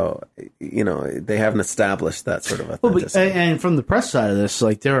 So, they haven't established that sort of authenticity. Well, and from the press side of this,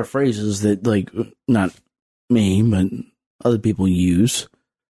 like, there are phrases that, like, not me, but other people use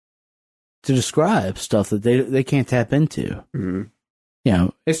to describe stuff that they can't tap into. Mm-hmm.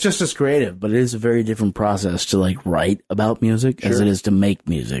 It's just as creative, but it is a very different process to, like, write about music as it is to make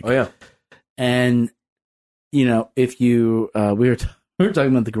music. Oh, yeah. And, if you, we were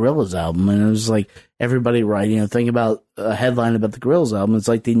talking about the Gorillaz album, and it was like everybody writing, think about a headline about the Gorillaz album. It's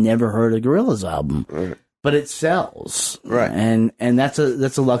like they never heard a Gorillaz album, right, but it sells. Right. And that's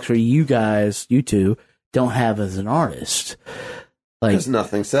a luxury you two don't have as an artist. Like, because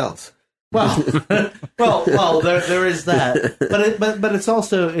nothing sells. Well, there is that, but it's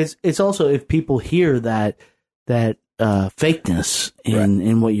also if people hear that fakeness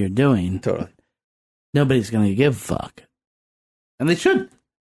in what you're doing, totally, nobody's going to give a fuck, and they should.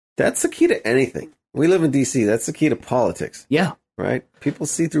 That's the key to anything. We live in DC. That's the key to politics. Yeah, right. People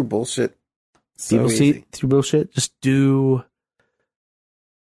see through bullshit. See through bullshit. Just do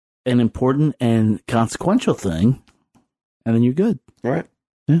an important and consequential thing, and then you're good. Right.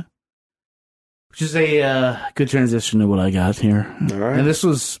 Yeah. which is a good transition to what I got here. All right. And this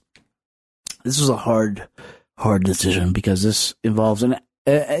was a hard decision because this involves an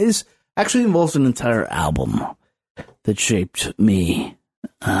entire album that shaped me.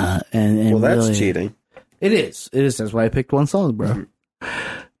 And well, that's really, cheating. It is. That's why I picked one song, bro.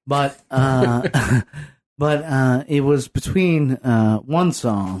 But it was between one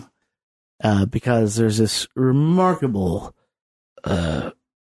song because there's this remarkable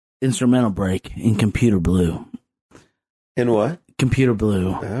instrumental break in Computer Blue. In what? Computer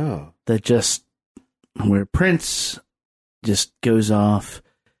Blue. Oh. That just where Prince just goes off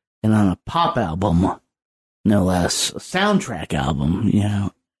and on a pop album, no less, a soundtrack album,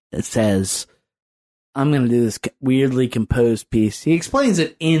 it says, I'm going to do this weirdly composed piece. He explains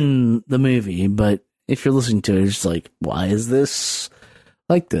it in the movie, but if you're listening to it, it's just like, why is this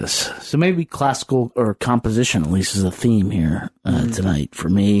like this? So maybe classical or composition, at least, is a theme here tonight for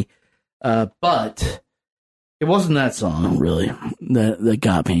me. But it wasn't that song, really, that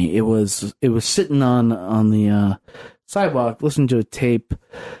got me. It was sitting on the sidewalk, listening to a tape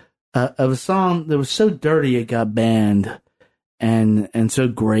of a song that was so dirty it got banned, and so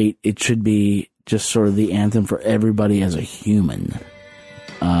great it should be just sort of the anthem for everybody as a human.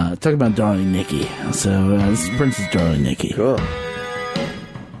 Talk about Darling Nikki. So this is Prince's Darling Nikki. Cool.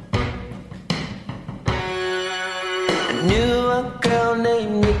 I knew a girl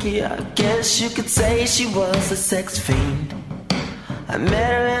named Nikki. I guess you could say she was a sex fiend. I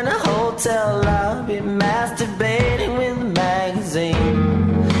met her in a hotel lobby, masturbating with a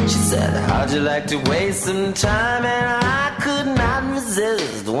magazine. She said, how'd you like to waste some time? And I could not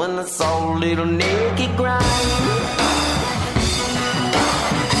resist when I saw little Nikki grind.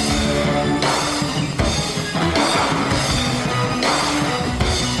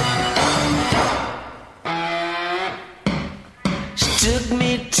 Took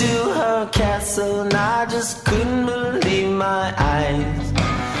me to her castle and I just couldn't believe my eyes.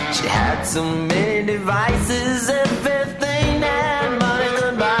 She had so many devices, everything that money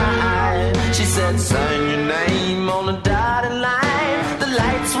could buy. She said, sign your name on the dotted line. The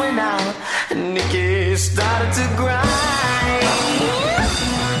lights went out and Nikki started to grind.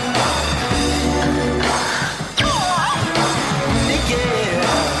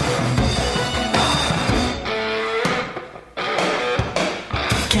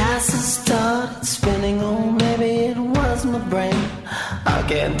 Started spinning, oh maybe it was my brain. I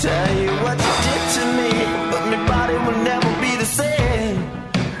can't tell you what you did to me, but my body will never be the same.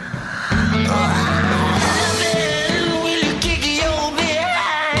 Will you kick your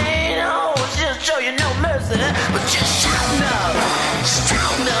behind? Oh, just show you no mercy, but just shout enough,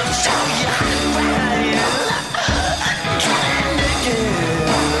 show you how to ride.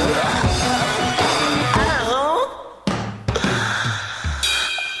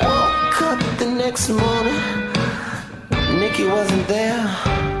 Next morning, Nikki wasn't there.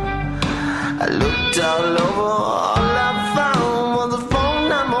 I looked all over, all I found was a phone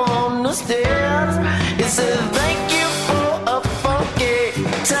number on the stairs. It said, thank you for a funky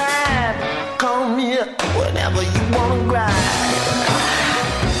time. Call me up whenever you wanna grind.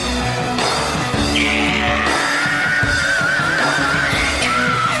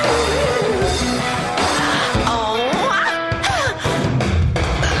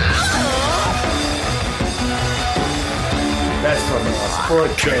 For a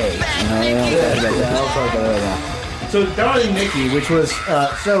K. I'll talk about that now. So, Darling Nikki, which was,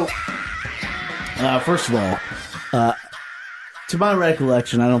 first of all, to my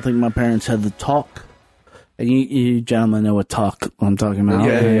recollection, I don't think my parents had the talk. And you gentlemen know what talk I'm talking about.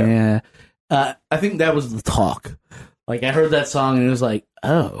 Yeah. I think that was the talk. Like, I heard that song and it was like,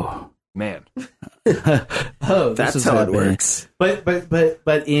 oh. Man. Oh, that's how it works. But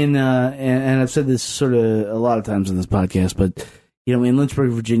in, and I've said this sort of a lot of times in this podcast, but in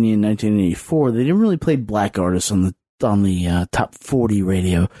Lynchburg, Virginia in 1984, they didn't really play black artists on the top 40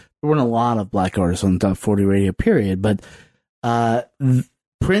 radio. There weren't a lot of black artists on the top 40 radio, period. But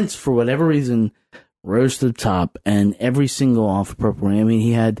Prince, for whatever reason, rose to the top, and every single off Purple Rain. I mean,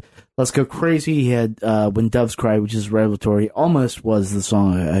 he had Let's Go Crazy. He had When Doves Cry, which is revelatory. Almost was the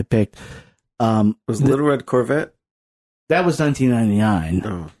song I picked. Was Little Red Corvette? That was 1999.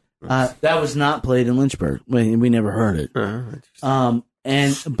 Oh. That was not played in Lynchburg. We never heard it.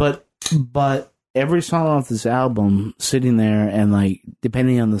 But every song off this album, sitting there and like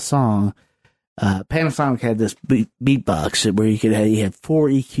depending on the song, Panasonic had this beatbox where you had 4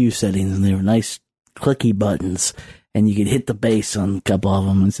 EQ settings and they were nice clicky buttons, and you could hit the bass on a couple of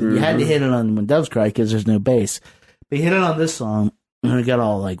them. And so you had to hit it on When Doves Cry because there's no bass. But you hit it on this song and it got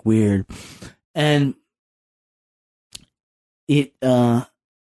all like weird, and it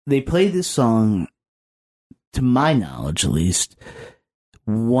they played this song, to my knowledge at least,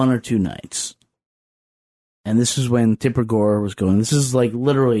 1 or 2 nights. And this is when Tipper Gore was going. This is like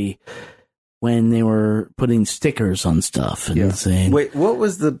literally when they were putting stickers on stuff and saying, Wait, what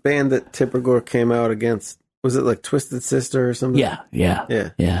was the band that Tipper Gore came out against? Was it like Twisted Sister or something?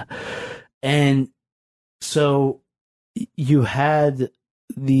 Yeah. And so you had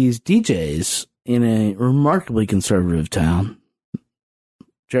these DJs in a remarkably conservative town.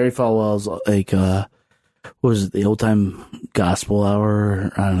 Jerry Falwell's like, what was it, the Old Time Gospel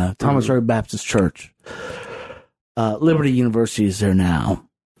Hour? I don't know. Thomas Road Baptist Church. Liberty University is there now.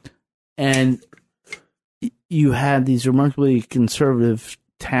 And you had these remarkably conservative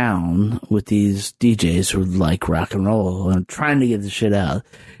town with these DJs who like rock and roll and trying to get the shit out.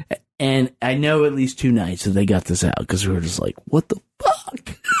 And I know at least 2 nights that they got this out because we were just like, what the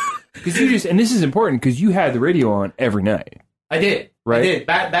fuck? Because and this is important because you had the radio on every night. I did. Right? I did.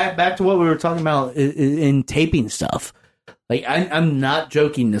 Back to what we were talking about in taping stuff. Like, I'm not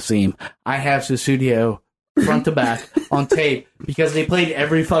joking, Nassim. I have Sussudio front to back on tape because they played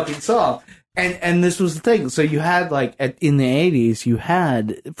every fucking song. And this was the thing. So you had, like, in the 80s, you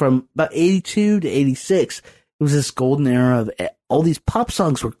had, from about 82 to 86, it was this golden era of all these pop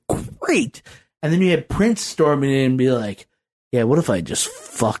songs were great. And then you had Prince storming in and be like, yeah, what if I just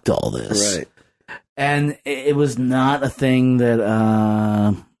fucked all this? Right. And it was not a thing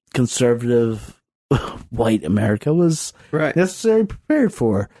that conservative white America was necessarily prepared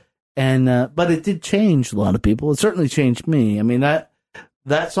for. And but it did change a lot of people. It certainly changed me. I mean,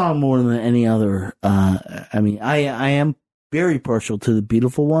 that song more than any other. I mean, I am very partial to the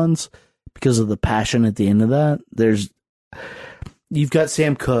Beautiful Ones because of the passion at the end of that. You've got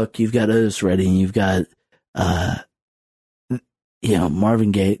Sam Cooke, you've got Otis Redding, you've got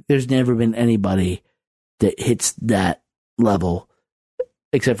Marvin Gaye. There's never been anybody that hits that level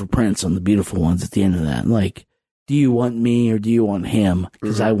except for Prince on the Beautiful Ones at the end of that. Like, do you want me or do you want him?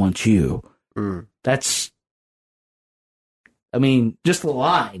 Because I want you. That's, I mean, just the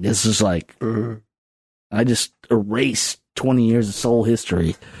line. This is like, I just erased 20 years of soul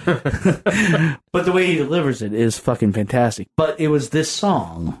history. But the way he delivers it is fucking fantastic. But it was this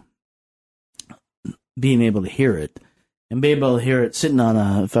song, being able to hear it, and being able to hear it sitting on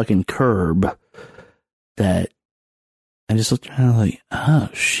a fucking curb, that I just looked around like, oh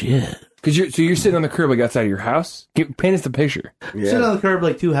shit. Because you're sitting on the curb like outside of your house? Paint us the picture. Yeah. Sitting on the curb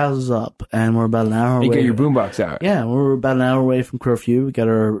like 2 houses up, and we're about an hour away. You got your boombox out. Yeah, we're about an hour away from curfew. We got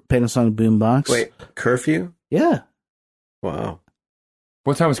our Panasonic boombox. Wait, curfew? Yeah. Wow.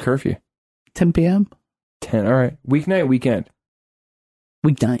 What time is curfew? 10 p.m. 10, all right. Weeknight, weekend?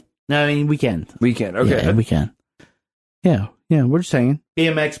 Weeknight. No, I mean weekend. Weekend, okay. Yeah, weekend. Yeah, we're just hanging.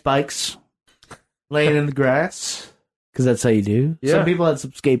 BMX bikes, laying in the grass, because that's how you do. Yeah. Some people had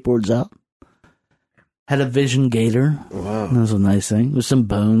some skateboards out. Had a Vision Gator. Wow. That was a nice thing. With some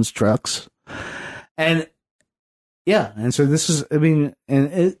Bones trucks. And, yeah, and so this is, I mean,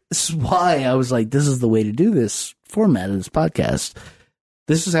 and this is why I was like, this is the way to do this format of this podcast.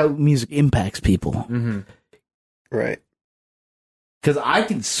 This is how music impacts people. Mm-hmm. Right. Because I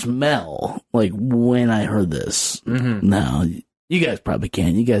can smell, like, when I heard this. Mm-hmm. No, you guys probably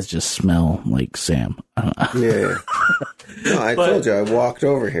can't. You guys just smell like Sam. I don't know. Yeah. No, I told you. I walked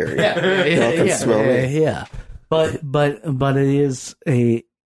over here. Y'all can smell me. Yeah. But it is a...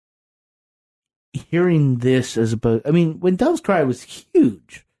 Hearing this as opposed... I mean, When Doves Cry was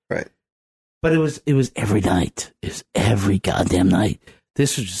huge. Right. But it was every night. It was every goddamn night.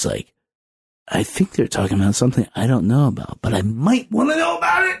 This was just like, I think they're talking about something I don't know about, but I might want to know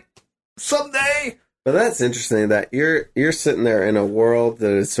about it someday. But that's interesting that you're sitting there in a world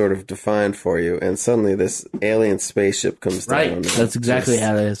that is sort of defined for you, and suddenly this alien spaceship comes down. Right, that's exactly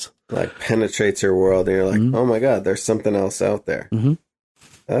how it is. Like penetrates your world, and you're like, oh my god, there's something else out there. Mm-hmm.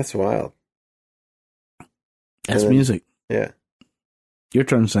 That's wild. That's music. Yeah. Your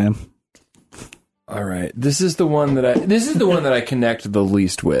turn, Sam. All right. This is the one that I connect the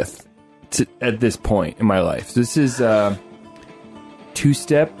least with at this point in my life. This is Two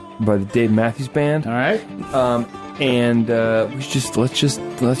Step by the Dave Matthews Band. All right. And let's just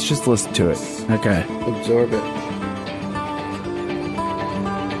listen to it. Okay. Absorb it.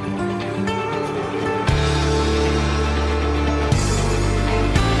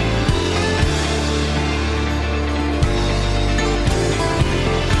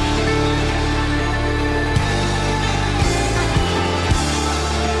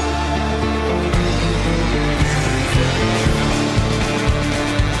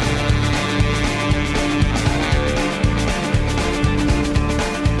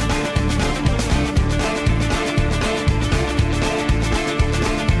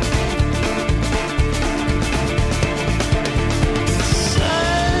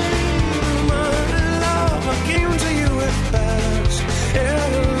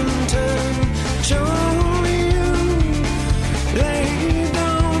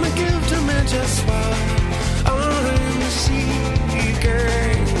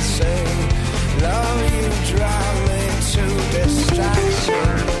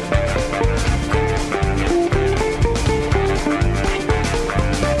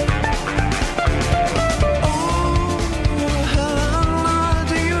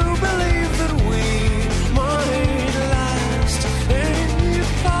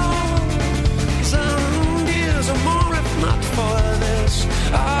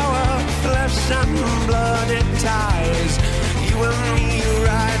 ties. You and me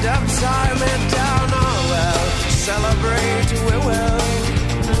ride upside me down. Oh well, celebrate we will.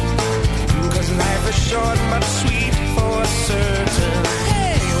 'Cause life is short but sweet for certain.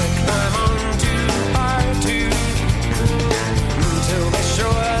 Hey, we climb on too high too. Till the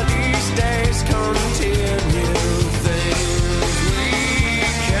sure these days continue. Things we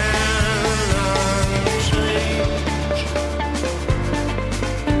cannot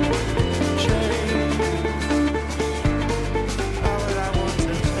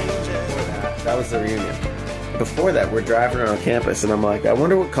That was the reunion. Before that, we're driving around campus, and I'm like, I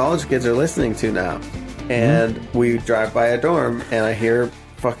wonder what college kids are listening to now. And we drive by a dorm, and I hear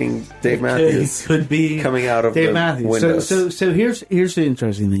fucking Dave Matthews could be coming out of Dave the Matthews. windows. So here's the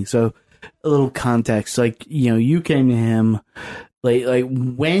interesting thing. So a little context, like, you know, you came to him like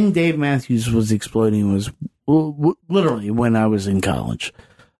when Dave Matthews was exploding was literally when I was in college,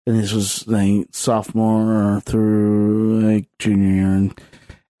 and this was like sophomore through like junior year,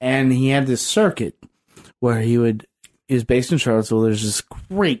 and he had this circuit where he was based in Charlottesville. There's this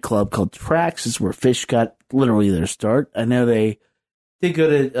great club called Trax. It's where Fish got literally their start. I know they go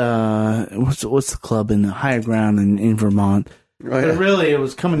to what's the club in the higher ground in Vermont. Oh, yeah. But really, it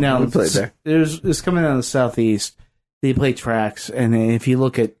was coming down. We played there. It was coming down the southeast. They play Trax, and if you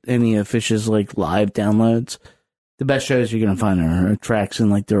look at any of Fish's like live downloads, the best shows you're gonna find are Trax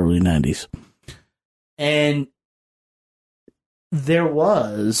in like the early '90s. And there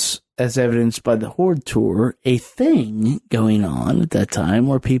was, as evidenced by the Horde tour, a thing going on at that time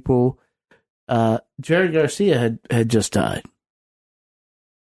where people, Jerry Garcia had just died.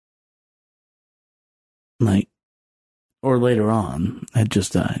 Like, or later on, had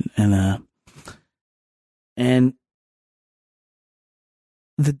just died. And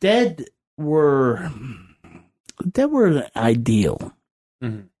the Dead were ideal.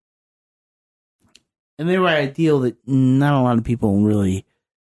 Mm-hmm. And they were ideal that not a lot of people really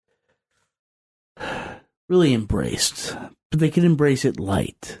embraced, but they could embrace it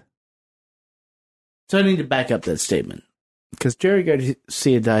light. So I need to back up that statement, because Jerry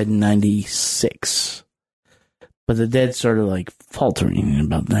Garcia died in 96, but the Dead started like faltering in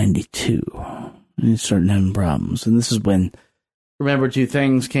about 92, and he started having problems. And this is when Remember Two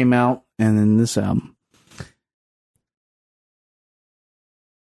Things came out, and then this album.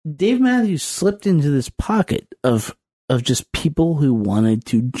 Dave Matthews slipped into this pocket of just people who wanted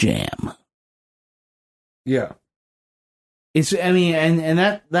to jam. Yeah. It's, I mean, and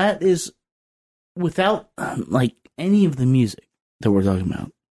that is without like any of the music that we're talking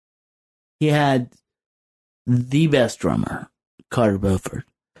about. He had the best drummer, Carter Beauford,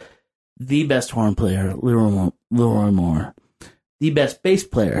 the best horn player, Leroy Moore, the best bass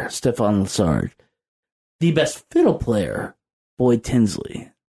player, Stefan Lessard, the best fiddle player, Boyd Tinsley.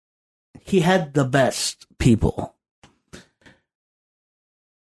 He had the best people.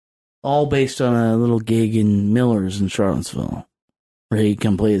 All based on a little gig in Miller's in Charlottesville, where he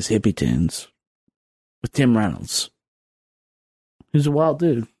can play his hippie tunes with Tim Reynolds. He's a wild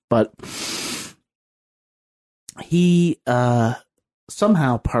dude, but he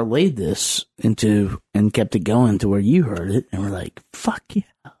somehow parlayed this into and kept it going to where you heard it, and we're like, "Fuck yeah!"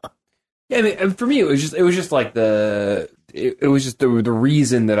 Yeah, I mean, for me, it was just like the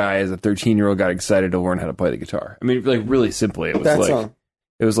reason that I, as a 13-year-old, got excited to learn how to play the guitar. I mean, like really simply, it was That like. song.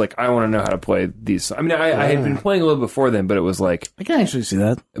 It was like, I want to know how to play these. I mean, I had been playing a little before then, but it was like... I can actually see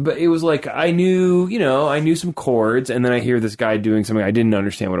that. But it was like, I knew some chords, and then I hear this guy doing something I didn't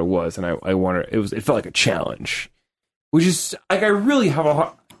understand what it was, and I wanted... It felt like a challenge. Which is... Like, I really have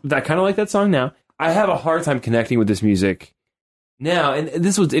I kind of like that song now. I have a hard time connecting with this music now, and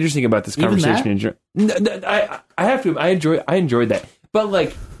this is what's interesting about this Even conversation. I have to... I enjoyed that. But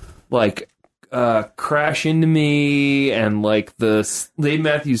like... Crash Into Me and like the Dave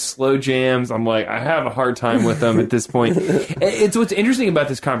Matthews slow jams, I'm like, I have a hard time with them at this point. It's what's interesting about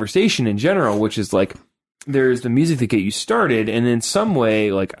this conversation in general, which is like there's the music that get you started, and in some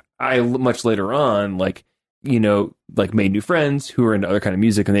way, like I much later on, like, you know, like made new friends who are into other kind of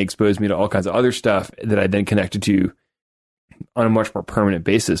music, and they exposed me to all kinds of other stuff that I then connected to on a much more permanent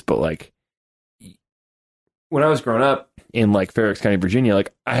basis. But like when I was growing up in like Fair Oaks County, Virginia,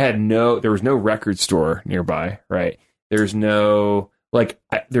 like there was no record store nearby, right? There's no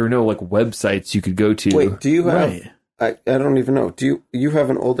there were no like websites you could go to. Wait, do you have? Right. I don't even know. Do you have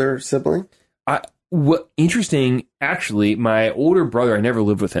an older sibling? Interesting, actually, my older brother, I never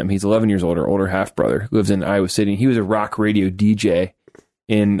lived with him. He's 11 years older half brother, who lives in Iowa City. He was a rock radio DJ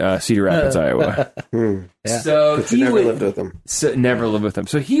in Cedar Rapids, Iowa. Yeah. So But you never lived with him. Never lived with him.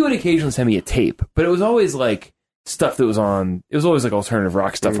 So he would occasionally send me a tape, but it was always like stuff that was on. It was always like alternative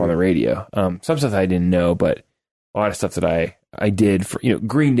rock stuff on the radio. Some stuff I didn't know, but a lot of stuff that I did for, you know,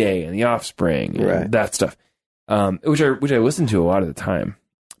 Green Day and The Offspring and Right. that stuff, which I listened to a lot of the time.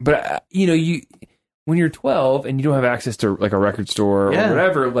 But you know, when you're 12 and you don't have access to like a record store or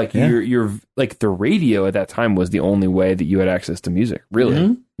whatever, like you're like the radio at that time was the only way that you had access to music,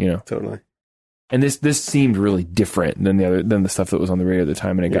 really. You know, Totally. and this seemed really different than the stuff that was on the radio at the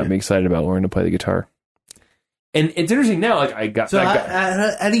time, and it got me excited about learning to play the guitar. And it's interesting now, like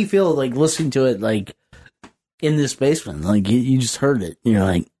how do you feel like listening to it like in this basement? Like you just heard it, you're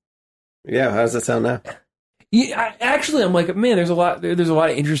like, Yeah, how does that sound now? Yeah, I'm like, man, there's a lot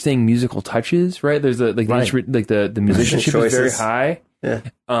of interesting musical touches, right? There's the musicianship is very high. Yeah.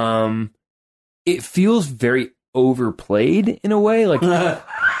 It feels very overplayed in a way, like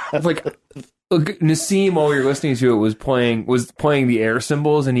Nassim, while we were listening to it, was playing the air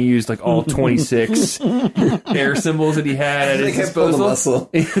cymbals, and he used like all 26 air cymbals that he had at his disposal.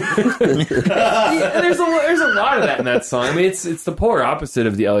 There's a lot of that in that song. I mean, it's the polar opposite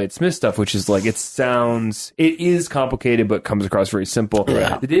of the Elliott Smith stuff, which is like it is complicated, but comes across very simple.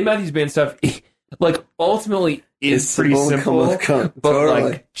 Yeah. The Dave Matthews Band stuff, like ultimately is pretty simple, but totally.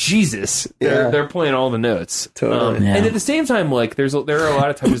 like Jesus, they're playing all the notes. Totally. And at the same time, like there are a lot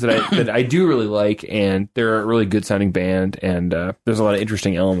of touches that I do really like, and they're a really good sounding band, and there's a lot of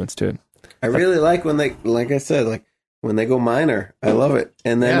interesting elements to it. I really like when they, like I said, like when they go minor. I love it,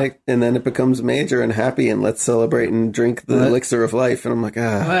 and then it becomes major and happy, and let's celebrate and drink the elixir of life. And I'm like,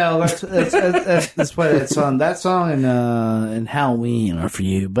 well, that's why that song and Halloween are for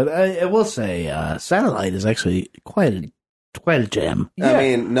you. But I will say, Satellite is actually quite a jam. I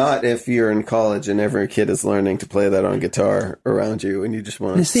mean, not if you're in college and every kid is learning to play that on guitar around you, and you just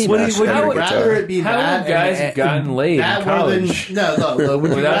want to smash every How would guitar. it be How that would guys have gotten laid in college? No, would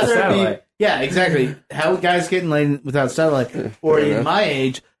you Without rather Satellite? be? Yeah, exactly. How would guys getting laid without Satellite? Or in my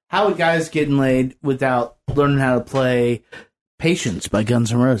age, how would guys getting laid without learning how to play Patience by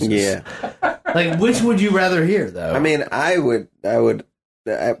Guns N' Roses? Yeah. Like, which would you rather hear, though? I mean, I would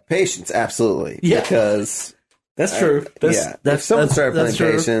Patience, absolutely. Yeah. Because that's true. if someone started playing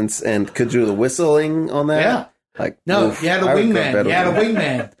Patience and could do the whistling on that, Yeah. like No, oof, you had a I would go wingman. better You had a with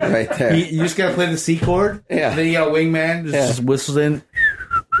wingman. that. right there. You just got to play the C chord. Yeah. And then you got a wingman just whistles in.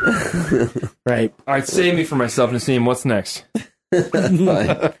 Right. All right, save me for myself, Nassim. What's next?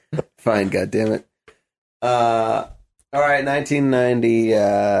 Fine, goddammit. All right,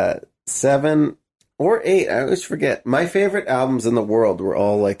 1997 or 8. I always forget. My favorite albums in the world were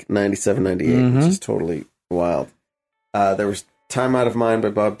all like 97, 98, which is totally wild. There was Time Out of Mind by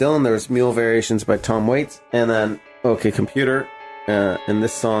Bob Dylan. There was Mule Variations by Tom Waits. And then OK Computer. And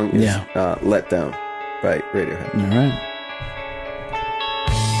this song is Let Down by Radiohead. All right.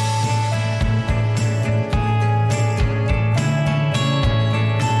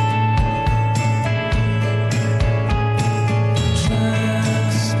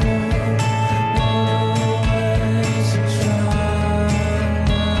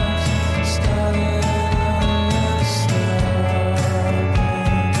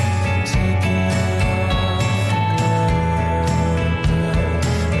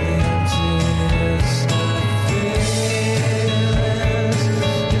 Emptiness of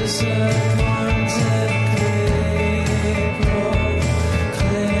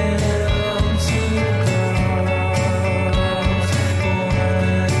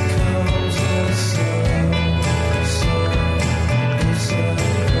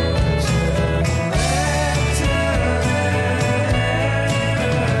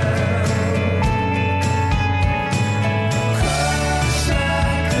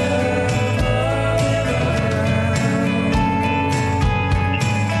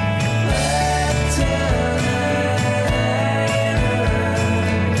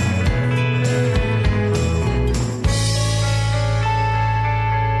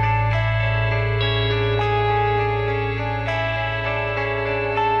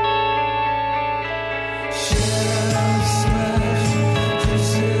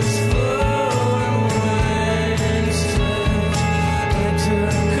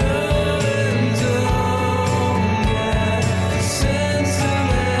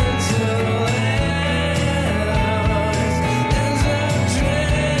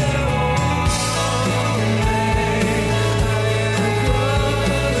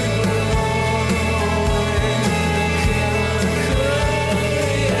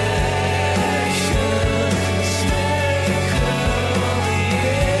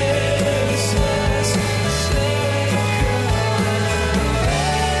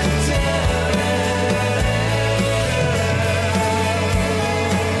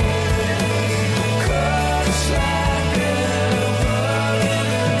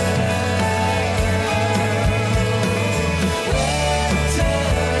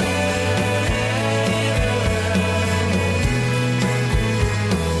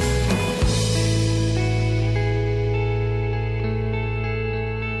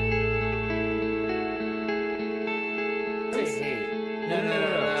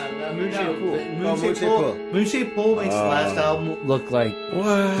Moonshaped Pool makes the last album look like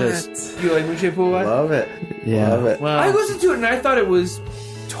What? this. You like Moonshaped Pool? Love it. Yeah. Love it. Well, I listened to it and I thought it was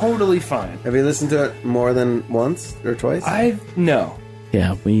totally fine. Have you listened to it more than once or twice? No.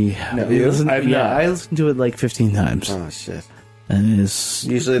 yeah, we you? listened. I've Yeah, not. I listened to it like 15 times. Oh shit. And it's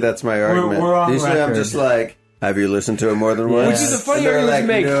Usually that's my argument. we're on Usually I'm record. just like, have you listened to it more than once? Which is a funny And they're argument to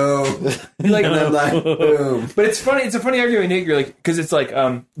make. No. Like, And I'm like, boom. but it's funny. It's a funny argument, Nick. You're like, because it's like,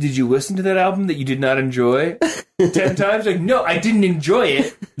 did you listen to that album that you did not enjoy 10 times? Like, no, I didn't enjoy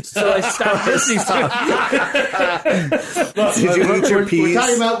it, so I stopped listening to it. Did you eat your we're peas?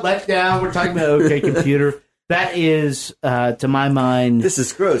 talking about Letdown. We're talking about OK Computer. That is, to my mind, This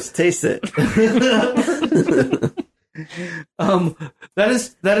is gross. Taste it.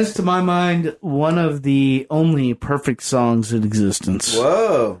 that is to my mind one of the only perfect songs in existence.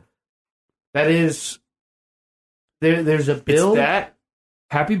 Whoa. That is, there's a It's build. that.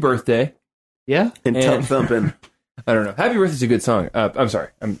 Happy Birthday. Yeah. And tongue thumping. I don't know. Happy Birthday is a good song. I'm sorry.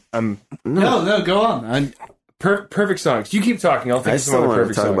 I'm No, go on. perfect songs. You keep talking. I'll think I of some still other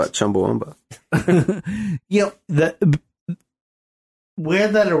want to perfect talk songs. about Chumbawamba. You know, where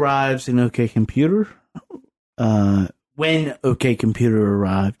that arrives in OK Computer, when OK Computer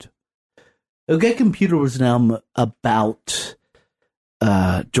arrived, OK Computer was an album about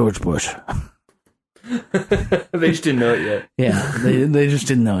George Bush. They just didn't know it yet. Yeah, they just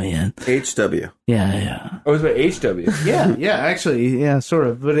didn't know it yet. HW. Yeah. Oh, it was about HW. Yeah, actually, yeah, sort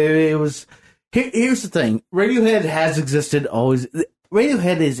of. But it was. Here's the thing: Radiohead has existed always.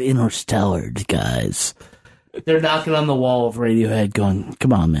 Radiohead is interstellar, guys. They're knocking on the wall of Radiohead, going,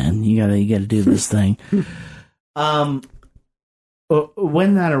 "Come on, man, you gotta do this thing." When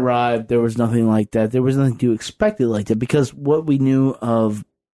that arrived, there was nothing like that. There was nothing to expect it like that because what we knew of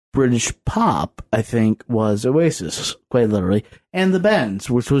British pop, I think, was Oasis, quite literally, and the Bends,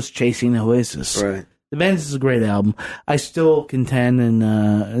 which was chasing Oasis. Right. The Bends is a great album. I still contend, and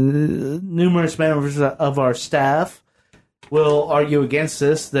numerous members of our staff will argue against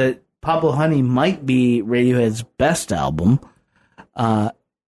this, that Pablo Honey might be Radiohead's best album.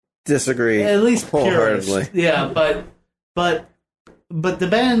 Disagree. At least wholeheartedly. purist. Yeah, but the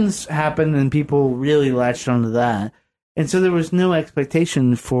Bends happened, and people really latched onto that. And so there was no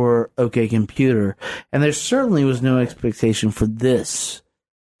expectation for OK Computer, and there certainly was no expectation for this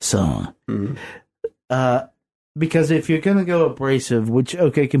song. Mhm. Because if you're going to go abrasive, which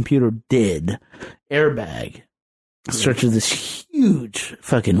OK Computer did, Airbag starts with this huge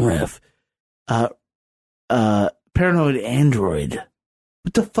fucking riff. Paranoid Android.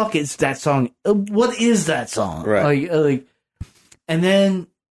 What the fuck is that song? What is that song? Right. Like, and then,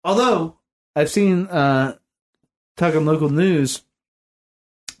 although I've seen, talking local news,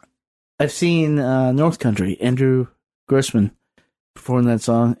 I've seen North Country, Andrew Grossman, perform that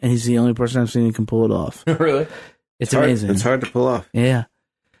song, and he's the only person I've seen who can pull it off. Really? It's hard, amazing. It's hard to pull off. Yeah.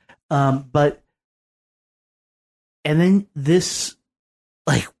 But, and then this,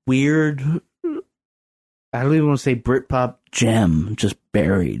 like, weird, I don't even want to say Britpop gem just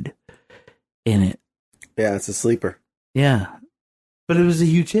buried in it. Yeah, it's a sleeper. Yeah. But it was a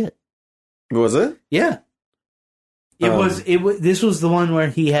huge hit. Was it? Yeah. It was. This was the one where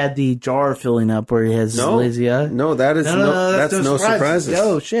he had the jar filling up, where he has his lazy eye. No, that is that's no surprises.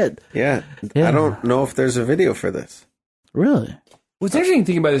 Oh shit! Yeah. I don't know if there's a video for this. Really? What's interesting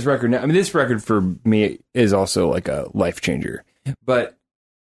thinking about this record now, I mean, this record for me is also like a life changer, but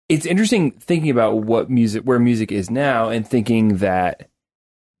it's interesting thinking about where music is now, and thinking that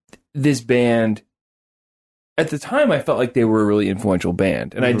this band, at the time, I felt like they were a really influential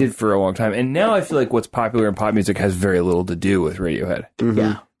band, and I did for a long time. And now I feel like what's popular in pop music has very little to do with Radiohead.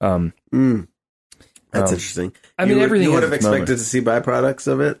 Yeah. That's interesting. I mean, everything you would has have its expected moment. to see byproducts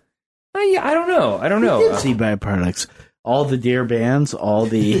of it. Yeah, I don't know. You did see byproducts. All the Deer bands, all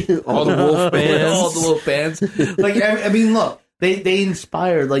the All the Wolf bands. all the Wolf bands. Like, I mean, look, they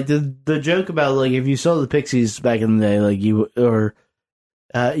inspired. Like the joke about, like, if you saw the Pixies back in the day, like you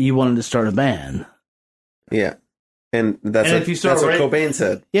wanted to start a band. Yeah. And that's And what, if you saw that's what Ra- Cobain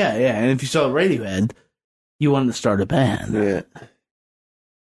said. Yeah. And if you saw Radiohead, you wanted to start a band. Yeah.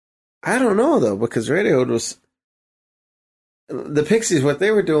 I don't know, though, because Radiohead was... The Pixies, what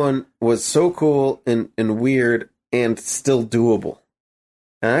they were doing was so cool and weird and still doable.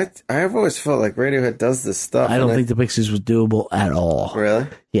 And I've always felt like Radiohead does this stuff. I don't think the Pixies was doable at all. Really?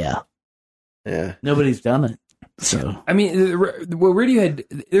 Yeah. Yeah. Nobody's done it. So I mean, well,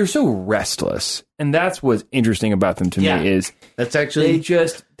 Radiohead, they're so restless, and that's what's interesting about them to Yeah. me is that's actually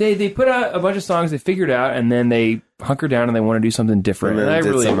they put out a bunch of songs they figured out, and then they hunker down and they want to do something different. And And then I did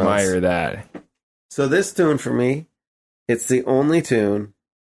really something admire else. that. So this tune for me, it's the only tune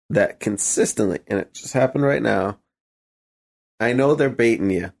that consistently, and it just happened right now. I know they're baiting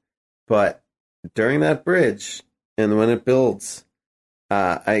you, but during that bridge and when it builds,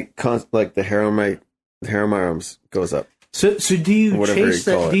 like the hair on my arms goes up. So do you Whatever chase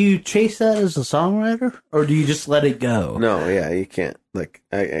you call that? it. Do you chase that as a songwriter, or do you just let it go? No, yeah, you can't. Like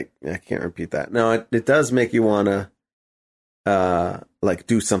I can't repeat that. No, it does make you wanna, like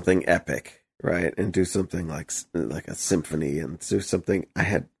do something epic, right? And do something like a symphony, and do something. I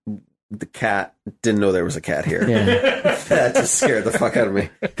had the cat. Didn't know there was a cat here. Yeah. That just scared the fuck out of me.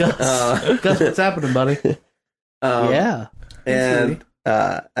 Gus, what's happening, buddy? Yeah. And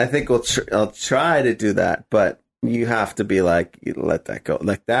I think I'll try to do that, but you have to be like, you let that go.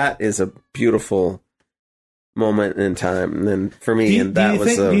 Like that is a beautiful moment in time. And then for me, do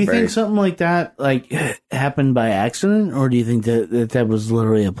you think something like that like happened by accident, or do you think that was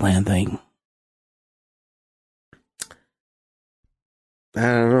literally a planned thing? I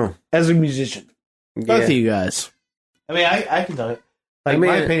don't know. As a musician, both Yeah. of you guys. I mean, I can tell it. Like, I mean,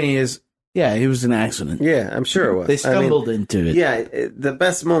 my opinion is, yeah, it was an accident. Yeah, I'm sure it was. They stumbled into it. Yeah, the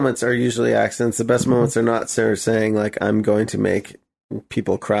best moments are usually accidents. The best moments are not saying like, I'm going to make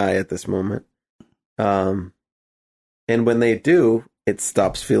people cry at this moment. And when they do, it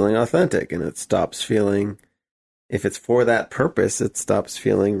stops feeling authentic, and it stops feeling, if it's for that purpose, it stops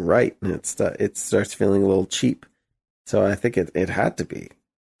feeling right, and it starts feeling a little cheap. So I think it had to be,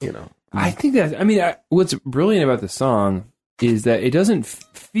 you know. I think that, I mean, what's brilliant about the song is that it doesn't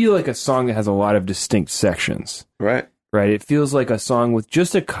feel like a song that has a lot of distinct sections. Right. Right. It feels like a song with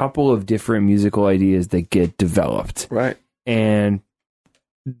just a couple of different musical ideas that get developed. Right. And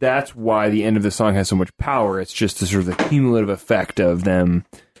that's why the end of the song has so much power. It's just the sort of the cumulative effect of them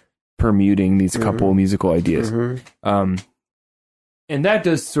permuting these couple of musical ideas. Mm-hmm. And that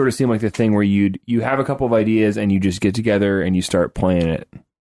does sort of seem like the thing where you have a couple of ideas and you just get together and you start playing it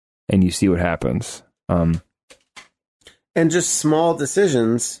and you see what happens. And just small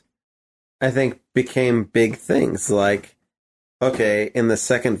decisions, I think, became big things. Like, okay, in the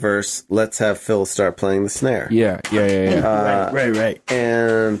second verse, let's have Phil start playing the snare. Yeah. Right.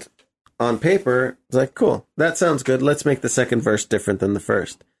 And on paper, it's like, cool, that sounds good. Let's make the second verse different than the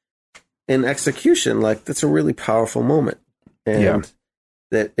first. In execution, like, that's a really powerful moment. And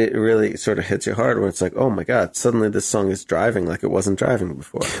that it really sort of hits you hard when it's like, oh my God, suddenly this song is driving like it wasn't driving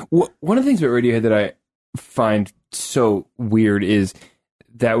before. One of the things about Radiohead that I find so weird is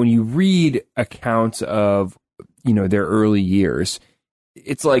that when you read accounts of, you know, their early years,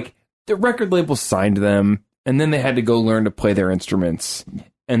 it's like the record label signed them and then they had to go learn to play their instruments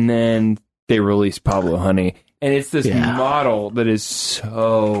and then they released Pablo Honey, and it's this model that is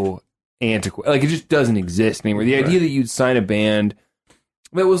so antiquated, like it just doesn't exist anymore. The idea that you'd sign a band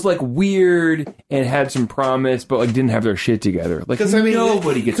that was like weird and had some promise, but like didn't have their shit together. Like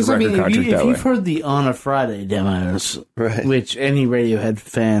nobody gets a record contract that way. If you've heard the On a Friday demos, which any Radiohead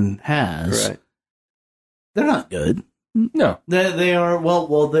fan has, they're not good. No, they are.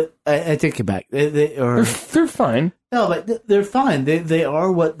 I take it back. They are. They're fine. No, but they're fine. They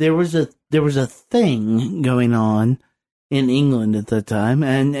are what there was a thing going on in England at the time,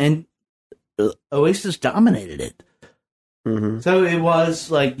 and Oasis dominated it. Mm-hmm. So it was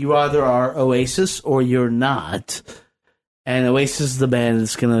like you either are Oasis or you're not, and Oasis is the band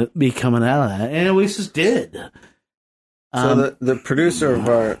that's going to be coming out of that, and Oasis did. So the producer of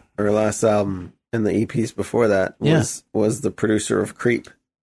our last album and the EPs before that was the producer of Creep.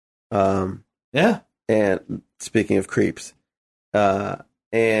 And speaking of Creeps,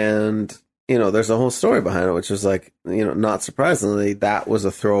 and you know, there's a whole story behind it, which was like, you know, not surprisingly, that was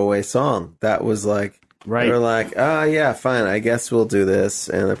a throwaway song. That was like. Right. They were like, yeah, fine, I guess we'll do this.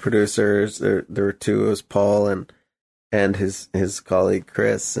 And the producers, there were two, it was Paul and his colleague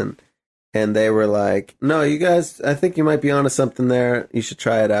Chris, and they were like, no, you guys, I think you might be onto something there. You should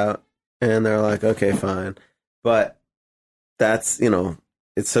try it out. And they're like, okay, fine. But that's, you know,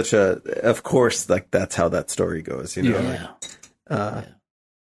 it's such of course, like that's how that story goes, you know. I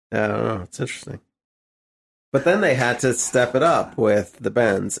don't know, it's interesting. But then they had to step it up with the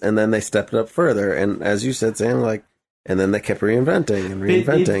Bends, and then they stepped it up further. And as you said, Sam, like, and then they kept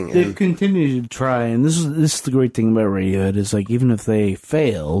reinventing. They've continued to try, and this is the great thing about Radiohead is like even if they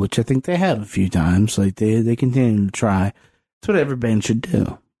fail, which I think they have a few times, like they continue to try. That's what every band should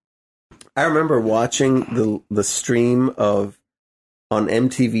do. I remember watching the stream on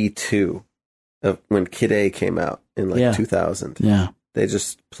MTV2 of when Kid A came out in 2000. Yeah. They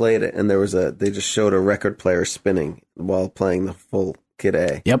just played it, and they just showed a record player spinning while playing the full Kid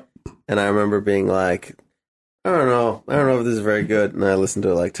A. Yep. And I remember being like, I don't know if this is very good. And I listened to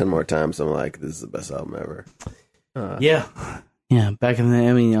it like 10 more times. I'm like, this is the best album ever. Yeah. Yeah, back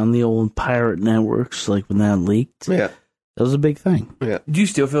in on the old pirate networks, like when that leaked. Yeah. That was a big thing. Yeah. Do you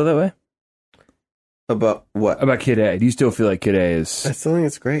still feel that way? About what? About Kid A? Do you still feel like Kid A is... I still think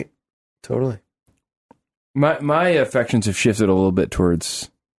it's great. Totally. My affections have shifted a little bit towards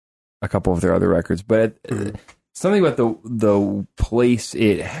a couple of their other records, but something about the place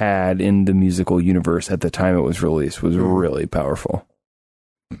it had in the musical universe at the time it was released was really powerful.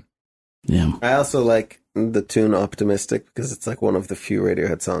 Yeah. I also like the tune Optimistic because it's like one of the few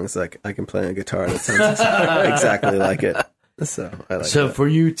Radiohead songs like I can play on guitar that sounds exactly like it. So I like that. For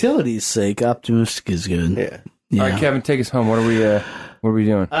utility's sake, Optimistic is good. Yeah. Yeah. All right, Kevin, take us home. What are we doing?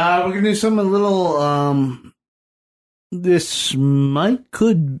 We're gonna do something a little. This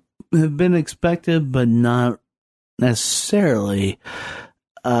could have been expected, but not necessarily.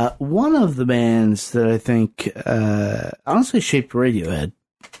 One of the bands that I think honestly shaped Radiohead.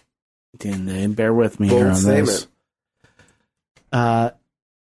 And bear with me here on this. There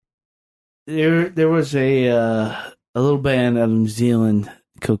was a little band out of New Zealand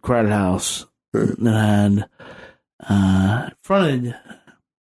called Crowded House that had fronted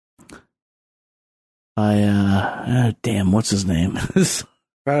by what's his name?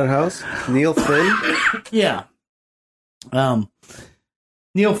 Crowded House? Neil Finn? Yeah.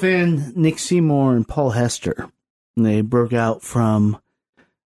 Neil Finn, Nick Seymour, and Paul Hester. And they broke out from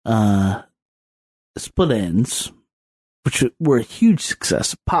Split Ends, which were a huge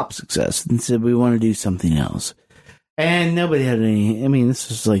success, pop success, and said we want to do something else. And nobody had any. This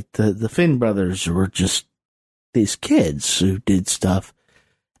was like the Finn brothers were just these kids who did stuff.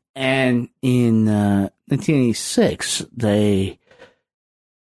 And in 1986, they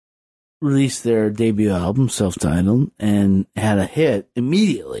released their debut album, self-titled, and had a hit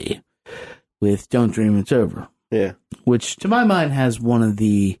immediately with Don't Dream It's Over. Yeah. Which, to my mind, has one of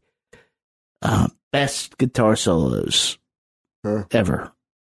the best guitar solos ever.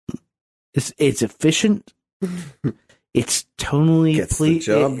 It's efficient. It's tonally Gets the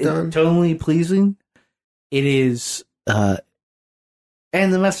job done. Tonally pleasing. It is, and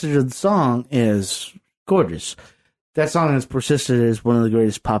the message of the song is gorgeous. That song has persisted as one of the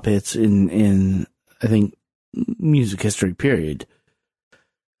greatest pop hits in I think music history. Period.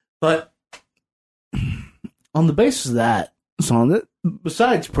 But on the basis of that song,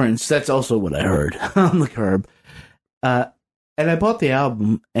 besides Prince, that's also what I heard on the curb. And I bought the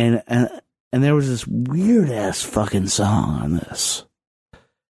album, and there was this weird ass fucking song on this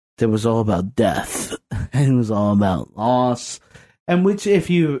that was all about death, and it was all about loss, and which, if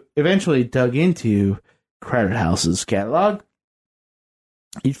you eventually dug into Crowded House's catalog,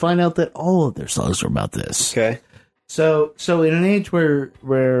 you'd find out that all of their songs were about this. Okay. So in an age where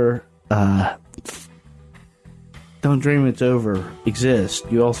Don't Dream It's Over exists,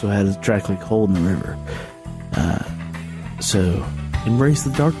 you also had a track like Hole in the River. So embrace the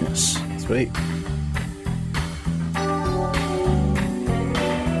darkness. Sweet.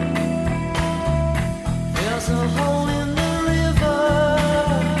 There's a hole in the river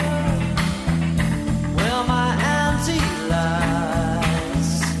where my auntie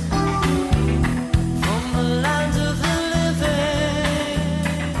lies. From the land of the living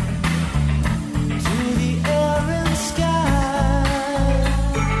to the air and sky,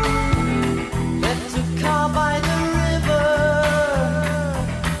 left a car by the river,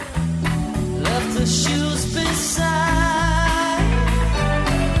 left the shoes beside,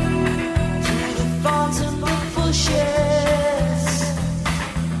 to the thorns and the bushes.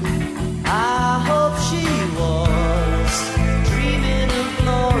 I hope she was dreaming of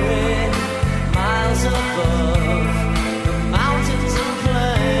glory, miles above the mountains and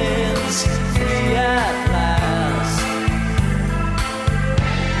plains, free at last.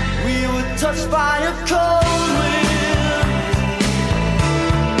 We were touched by a cold wind,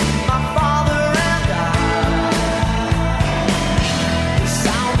 my father and I. The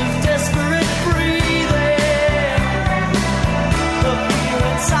sound of desperate breathing, the fear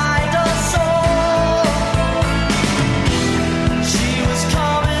inside us all. She was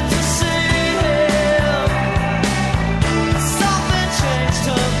coming to see him. Something changed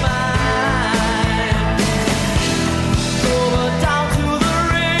her mind. Throw her down to the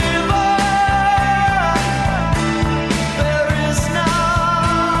river. There is no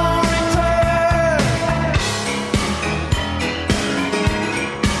return.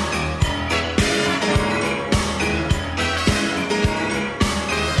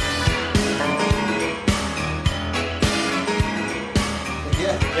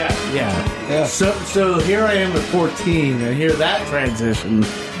 Yeah. So here I am at 14, and hear that transition,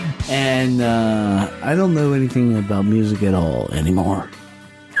 and I don't know anything about music at all anymore.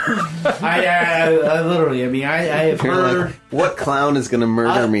 I literally, I mean, I have You're heard. like, what clown is going to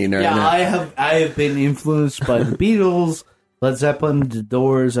murder me right Yeah, now? I have been influenced by the Beatles, Led Zeppelin, The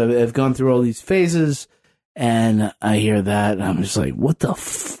Doors. I've gone through all these phases, and I hear that, and I'm just like, what the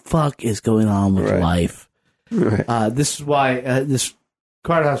fuck is going on with Right. life? Right. This is why this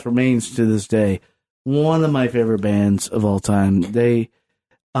Crowded House remains to this day one of my favorite bands of all time. They,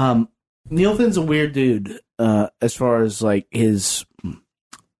 Neil Finn's a weird dude as far as like his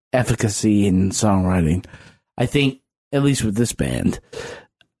efficacy in songwriting. I think, at least with this band,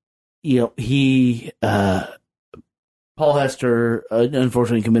 you know, he Paul Hester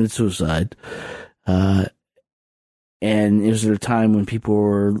unfortunately committed suicide, and it was at a time when people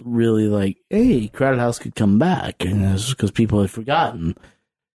were really like, "Hey, Crowded House could come back," and it was because people had forgotten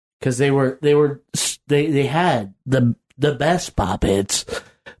because they had the best pop hits,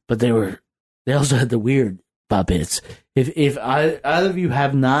 but they also had the weird pop hits. If either of you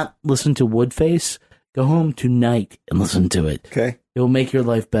have not listened to Woodface, go home tonight and listen to it. Okay. It will make your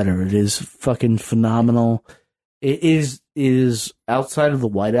life better. It is fucking phenomenal. It is outside of the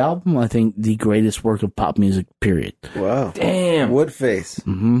White Album, I think, the greatest work of pop music, period. Wow. Damn. Woodface.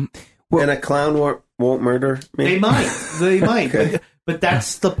 Mm-hmm. And a clown won't murder me? They might. Okay. But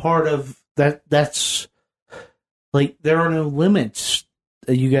that's the part of that. That's like, there are no limits.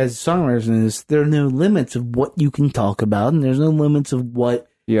 You guys, songwriters in this, there are no limits of what you can talk about, and there's no limits of what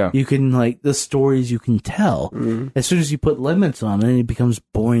you can, like, the stories you can tell. Mm-hmm. As soon as you put limits on it, it becomes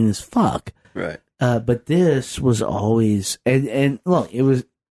boring as fuck. Right. But this was always, and look, this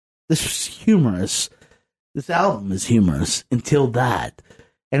was humorous. This album is humorous until that.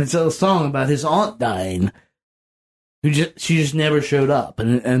 And it's a song about his aunt dying, she just never showed up.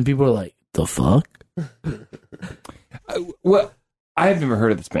 And people are like, the fuck? Well, I've never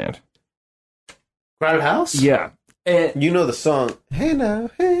heard of this band. Crowded House? Yeah. And You know the song, hey now,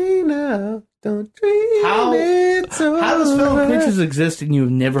 don't dream How it's does Fellow over. Creatures exist and you've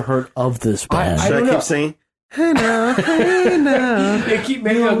never heard of this band? I Should I don't know. keep singing? Hey now, hey now.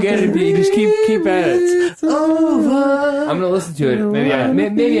 maybe I'll get it. But you just keep at it. It's over. I'm gonna listen to it. Maybe I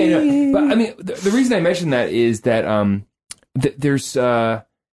know. But I mean, the reason I mentioned that is that there's all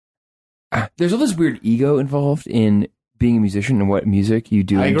this weird ego involved in being a musician and what music you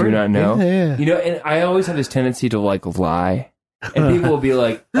do I and do agree. not know. Yeah. You know, and I always have this tendency to like lie. And people will be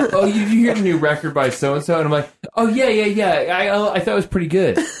like, "Oh, you hear the new record by so and so?" And I'm like, "Oh yeah. I thought it was pretty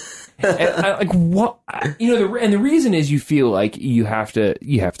good." And I, like, what? You know, the reason is you feel like you have to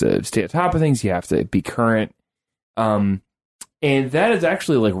stay on top of things. You have to be current, and that is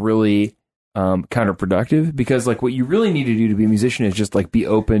actually like really counterproductive, because like what you really need to do to be a musician is just like be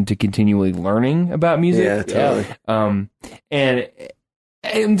open to continually learning about music. Yeah, totally.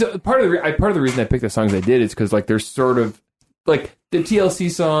 And part of the reason I picked the songs I did is because like there's sort of like the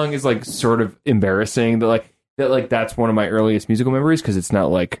TLC song is like sort of embarrassing that's one of my earliest musical memories, because it's not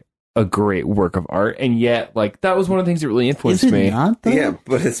like a great work of art, and yet like that was one of the things that really influenced Is it me. not, though? Yeah,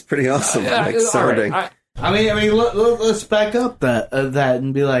 but it's pretty awesome. Like All right, sounding. I mean, let's back up that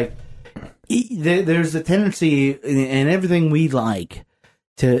and be like, there's a tendency in everything we like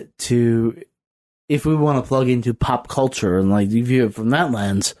to if we want to plug into pop culture and like view it from that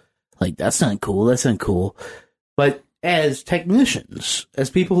lens, like that's not cool. But as technicians, as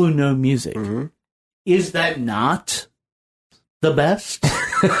people who know music, is that not the best?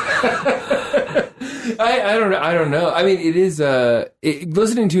 I don't know. I mean, it is.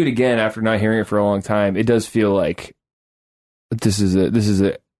 Listening to it again after not hearing it for a long time, it does feel like this is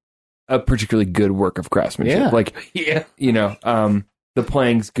a particularly good work of craftsmanship. Yeah. Like, you know, the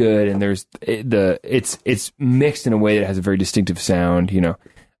playing's good, and there's it's mixed in a way that has a very distinctive sound. You know.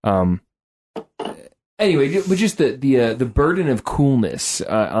 Anyway, but just the burden of coolness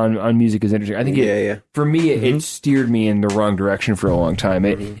on music is interesting. I think for me, it steered me in the wrong direction for a long time.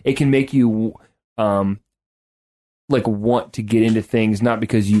 It can make you like want to get into things not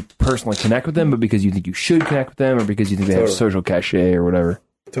because you personally connect with them, but because you think you should connect with them, or because you think they have social cachet or whatever.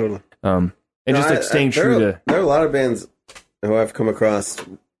 Totally. And just like staying true to. There are a lot of bands who I've come across.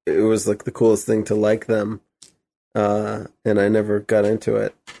 It was like the coolest thing to like them, and I never got into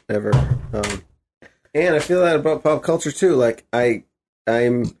it ever. And I feel that about pop culture too. Like I'm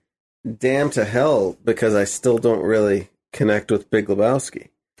damned to hell because I still don't really connect with Big Lebowski.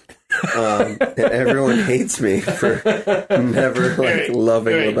 And everyone hates me for never like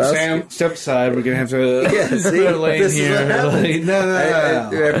loving Lebowski. Sam, step aside. We're gonna have to See, lane this is here. what happens. Like, no.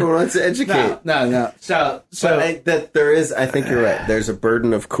 Everyone wants to educate. No. So That there is, I think you're right. There's a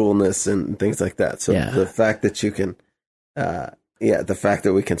burden of coolness and things like that. So Yeah. the fact that you can the fact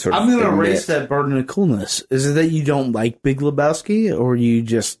that we can sort of I'm going to admit- erase that burden of coolness. Is it that you don't like Big Lebowski, or you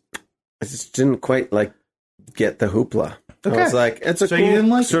just... I just didn't quite like get the hoopla. Okay. I was like, it's a So you cool, didn't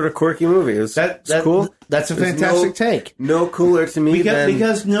like sort of quirky movie. It's cool. That's a There's fantastic take. No cooler to me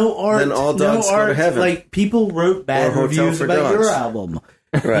Because no art, then All Dogs Go to Heaven. like people wrote bad Or Hotel reviews for about your Dogs. album.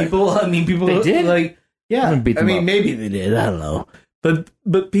 Right. People They did? like, yeah. I'm gonna beat I them mean, up. maybe they did. I don't know.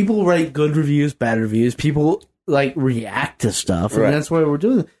 But people write good reviews, bad reviews. People like react to stuff, and Right. that's why we're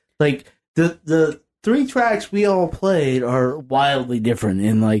doing it. Like the 3 tracks we all played are wildly different.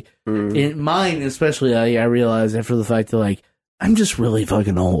 And like in mine, especially, I realized after the fact that like I'm just really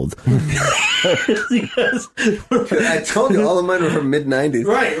fucking old. Because I told you all of mine were from mid-90s.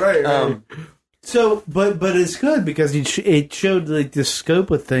 Right. So, but it's good because it showed like the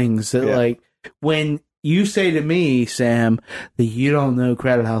scope of things that like when you say to me, Sam, that you don't know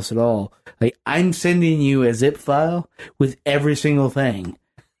Crowded House at all, like I'm sending you a zip file with every single thing,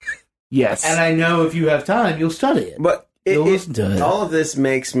 Yes. and I know if you have time, you'll study it. But You'll listen to it. all of this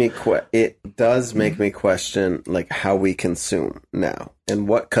makes me it does make me question like how we consume now and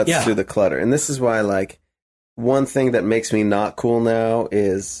what cuts Yeah. through the clutter. And this is why like one thing that makes me not cool now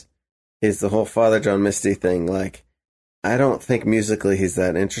is the whole Father John Misty thing. Like I don't think musically he's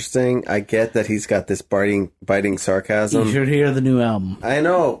that interesting. I get that he's got this biting You sarcasm. should hear the new album. I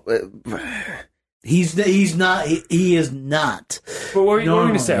know. He is not. But what were you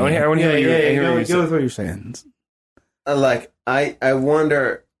going to say? I want to hear what you're Go with what you're saying. Like I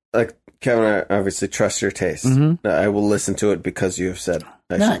wonder. Like Kevin, I obviously trust your taste. Mhm. I will listen to it because you have said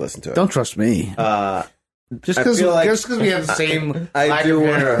I No, should listen to it. Don't trust me. Just I because feel like- we have the same I lack do of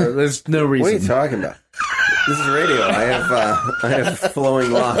wanna- hair, there's no What are you reason. talking about? This is radio. I have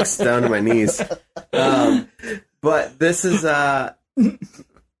flowing locks down to my knees. But this is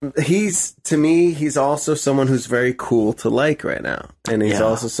he's also someone who's very cool to like right now, and he's Yeah.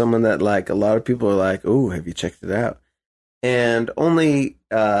 also someone that like a lot of people are like, "Oh, have you checked it out?" And only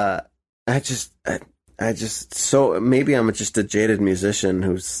I just so maybe I'm just a jaded musician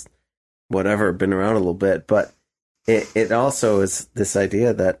who's whatever been around a little bit, but it also is this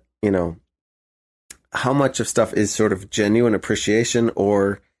idea that how much of stuff is sort of genuine appreciation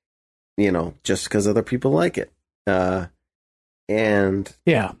or just because other people like it, and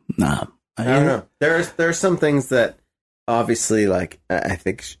Yeah, nah. I don't know. There's some things that obviously like I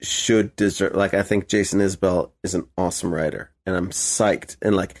think should deserve. Like I think Jason Isbell is an awesome writer, and I'm psyched.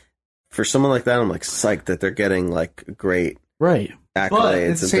 And like for someone like that, I'm like psyched that they're getting like great Right. accolades But at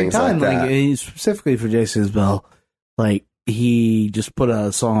and the same things time, like that. specifically for Jason Isbell, like he just put out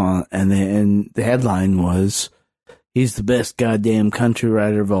a song, and the headline was, "He's the best goddamn country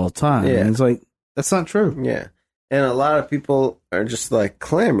writer of all time." Yeah. And it's like that's not true. Yeah, and a lot of people are just like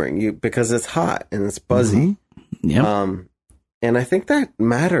clamoring you because it's hot and it's buzzy. Yeah. And I think that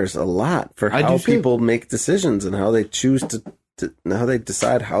matters a lot for I how do too. people make decisions and how they choose to how they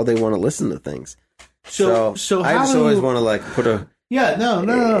decide how they want to listen to things. So I how just do always you- want to like put a. Yeah.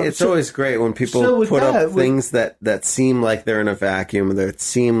 No. It's So- always great when people so with put that, up things that seem like they're in a vacuum, that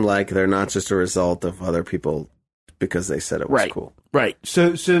seem like they're not just a result of other people because they said it was Right. cool. Right.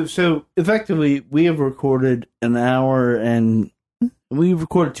 So effectively, we have recorded an hour and we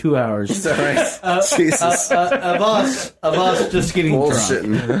recorded 2 hours. Sorry, Jesus, of us just getting drunk.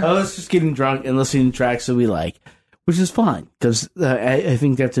 bullshitting. Of us just getting drunk and listening to tracks that we like, which is fine because I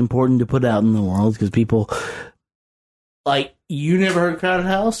think that's important to put out in the world because people like you never heard Crowded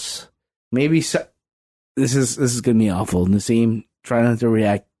House. Maybe this is gonna be awful. Nassim, try not to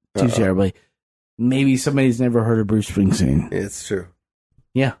react too terribly. Maybe somebody's never heard of Bruce Springsteen. It's true.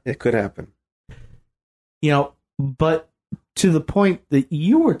 Yeah. It could happen. But to the point that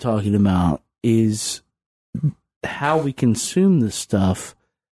you were talking about is how we consume this stuff,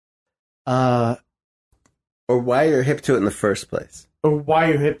 Or why you're hip to it in the first place. or why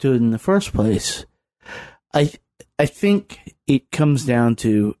you're hip to it in the first place. I think it comes down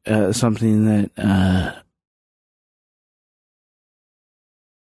to something that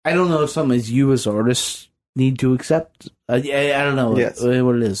I don't know if something as you as artists need to accept. I don't know Yes.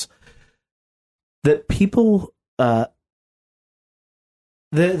 what it is. That people, there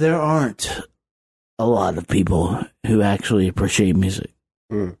aren't a lot of people who actually appreciate music.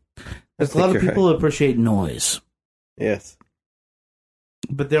 Mm. There's a lot of people who appreciate noise. Yes.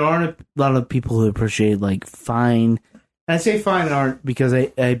 But there aren't a lot of people who appreciate like fine. And I say fine art because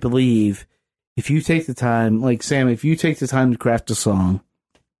I believe if you take the time, like Sam, if you take the time to craft a song,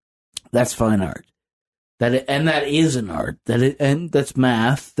 that's fine art. That is an art. And that's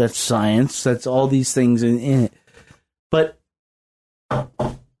math. That's science. That's all these things in it. But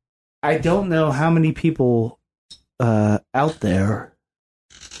I don't know how many people out there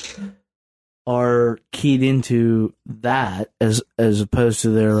are keyed into that as opposed to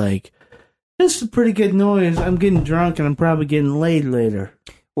they're like, this is a pretty good noise. I'm getting drunk and I'm probably getting laid later.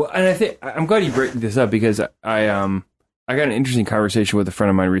 Well, and I think I'm glad you bring this up because I got an interesting conversation with a friend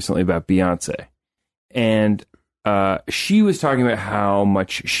of mine recently about Beyonce, and she was talking about how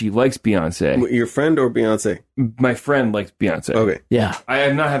much she likes Beyonce. Your friend or Beyonce? My friend likes Beyonce. Okay. Yeah. I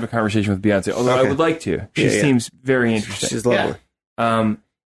have not had a conversation with Beyonce, although I would like to. She seems very interesting. She's lovely.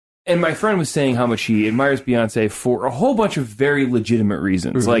 And my friend was saying how much he admires Beyonce for a whole bunch of very legitimate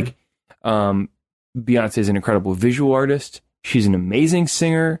reasons. Like, Beyonce is an incredible visual artist. She's an amazing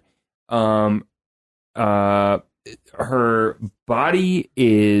singer. Her body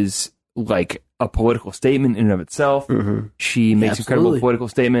is like a political statement in and of itself. She makes incredible political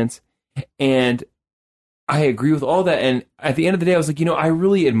statements. And I agree with all that. And at the end of the day, I was like, I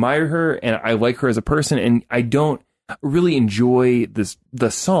really admire her and I like her as a person. And I don't really enjoy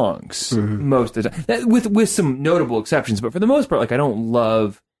the songs most of the time, with some notable exceptions. But for the most part, like, I don't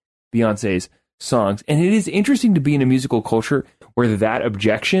love Beyonce's songs. And it is interesting to be in a musical culture where that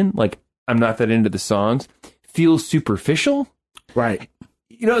objection, like, I'm not that into the songs, feels superficial. Right.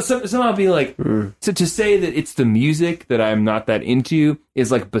 Somehow be like, so to say that it's the music that I'm not that into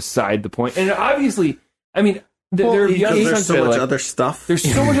is like beside the point. And obviously, I mean, there are there's so much other stuff. There's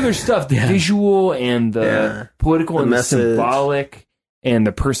so much other stuff. The visual and the political and the symbolic and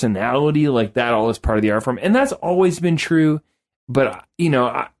the personality, like that all is part of the art form. And that's always been true. But,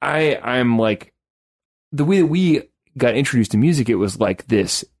 I'm like, the way that we got introduced to music, it was like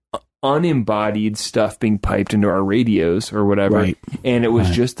this unembodied stuff being piped into our radios or whatever. Right. And it was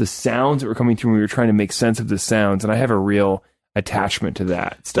just the sounds that were coming through and we were trying to make sense of the sounds. And I have a real attachment to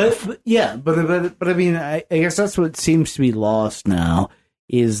that stuff. But I mean, I guess that's what seems to be lost now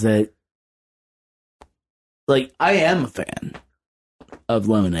is that, like, I am a fan of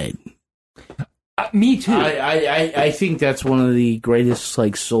Lemonade. Me too. I think that's one of the greatest,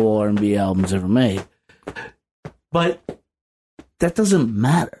 like, soul R&B albums ever made. But that doesn't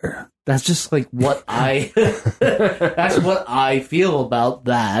matter. That's just like what that's what I feel about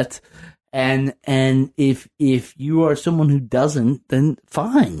that. And if you are someone who doesn't, then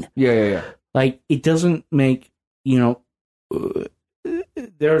fine. Yeah. Like, it doesn't make, there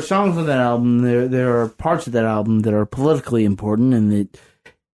are songs on that album, there are parts of that album that are politically important and that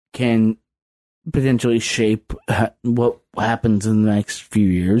can potentially shape what happens in the next few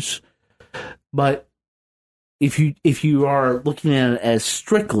years. But if you are looking at it as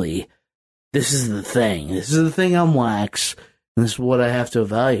strictly, this is the thing on wax, and this is what I have to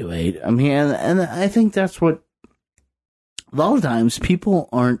evaluate. I mean, and I think that's what a lot of times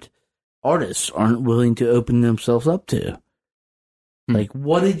artists aren't willing to open themselves up to. Like,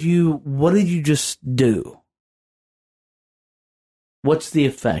 what did you just do? What's the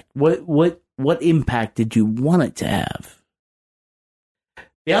effect? What impact did you want it to have?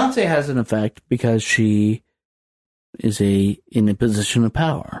 Beyonce has an effect because she is in a position of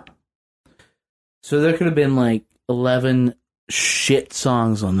power. So there could have been like 11 shit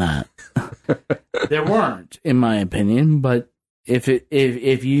songs on that. There weren't, in my opinion, but if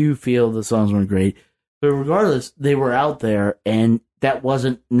you feel the songs weren't great, but regardless, they were out there, and that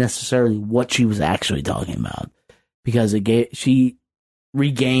wasn't necessarily what she was actually talking about, because she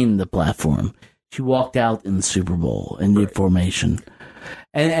regained the platform. She walked out in the Super Bowl and did Formation.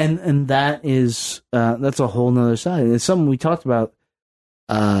 And that is that's a whole nother side. It's something we talked about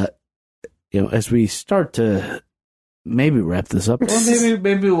as we start to maybe wrap this up. Or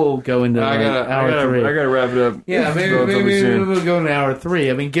maybe we'll go into hour 3. I gotta wrap it up. Yeah, maybe we'll go into hour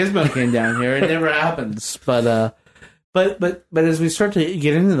 3. I mean, Gizmo came down here. It never happens. But as we start to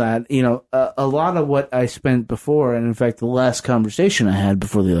get into that, a lot of what I spent before, and in fact the last conversation I had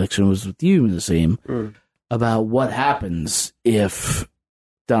before the election was with you, Nassim, about what happens if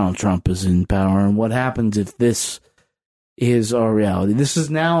Donald Trump is in power, and what happens if this is our reality. This is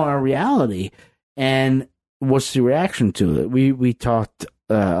now our reality, and what's the reaction to it? We talked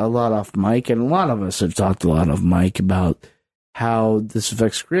a lot off mic, and a lot of us have talked a lot off mic about how this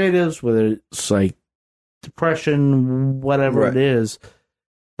affects creatives, whether it's like depression, whatever it is.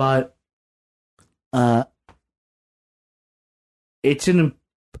 But I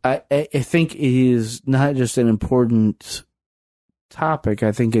think it is not just an important topic.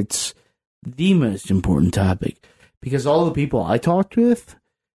 I think it's the most important topic, because all the people I talked with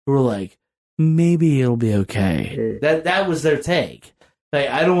were like, maybe it'll be okay. That was their take. Like,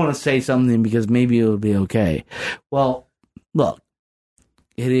 I don't want to say something because maybe it'll be okay. Well, look,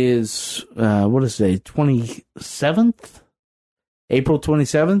 it is, what is it, 27th? April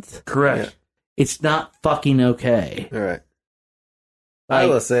 27th? Correct. It's not fucking okay. All right. I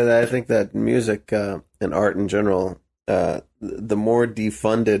will say that I think that music and art in general, the more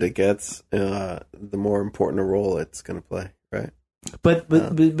defunded it gets, the more important a role it's going to play, right? But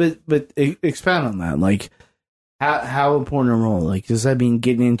expound on that. Like, how important a role? Like, does that mean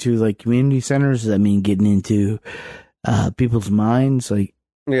getting into like community centers? Does that mean getting into people's minds? Like,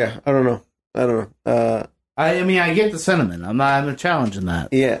 yeah, I don't know. I mean, I get the sentiment. I'm challenging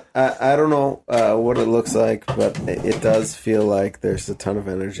that. Yeah, I don't know what it looks like, but it does feel like there's a ton of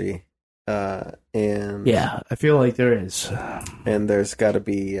energy, and yeah, I feel like there is, and there's got to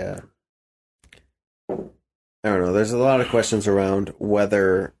be. I don't know. There's a lot of questions around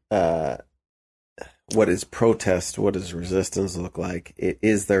whether what is protest, what does resistance look like?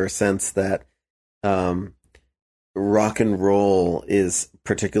 Is there a sense that rock and roll is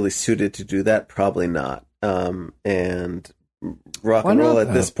particularly suited to do that? Probably not. And rock and roll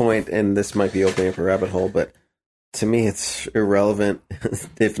at this point, and this might be opening up a rabbit hole, but to me it's irrelevant,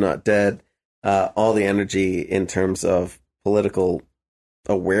 if not dead. All the energy in terms of political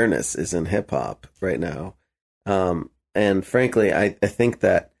awareness is in hip hop right now. And frankly, I think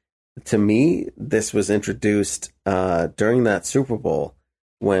that to me, this was introduced during that Super Bowl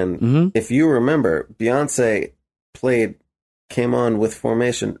when, if you remember, Beyonce came on with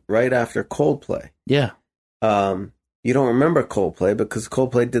Formation right after Coldplay. Yeah. You don't remember Coldplay because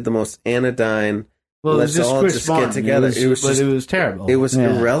Coldplay did the most anodyne. Well, let's all just get together. It was terrible. It was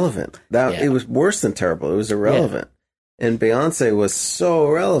irrelevant. It was worse than terrible. It was irrelevant. Yeah. And Beyonce was so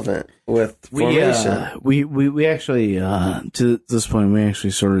relevant with Formation. We actually to this point we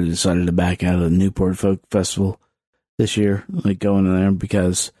actually sort of decided to back out of the Newport Folk Festival this year, like going in there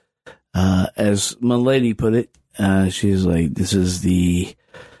because, as my lady put it, she's like, this is the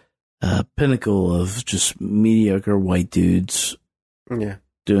pinnacle of just mediocre white dudes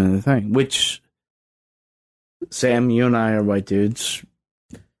doing the thing. Which, Sam, you and I are white dudes.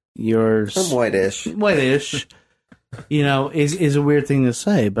 You're I'm whitish. Whitish, you know, is a weird thing to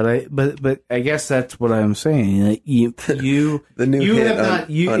say, but I guess that's what I'm saying. You the new you hit have on, not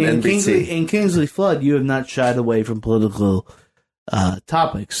you on in NBC. Kingsley Flood. You have not shied away from political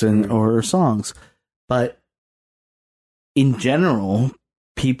topics and or songs, but in general,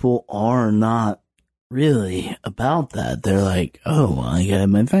 people are not really about that. They're like, oh, well, I got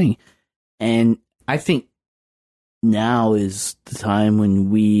my thing. And I think now is the time when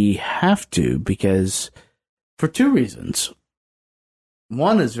we have to, because for two reasons.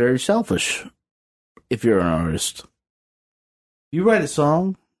 One is very selfish. If you're an artist, you write a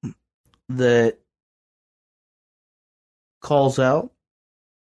song that calls out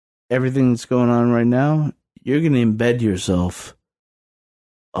everything that's going on right now, you're going to embed yourself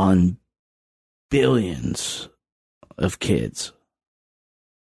on billions of kids.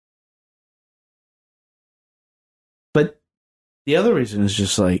 But the other reason is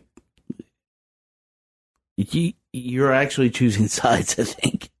just like, you're actually choosing sides, I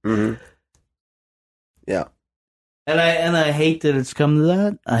think. Mm-hmm. Yeah. And I hate that it's come to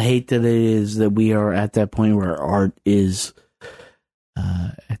that. I hate that it is that we are at that point where art is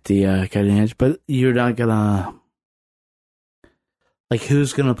at the cutting edge. But you're not gonna, like,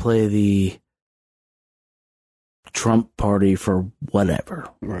 who's gonna play the Trump party for whatever?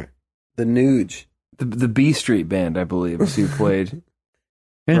 Right. The Nuge. The B Street Band, I believe, is who played.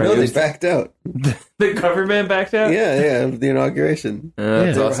 Right. No, they backed out. The cover band backed out? Yeah, the inauguration.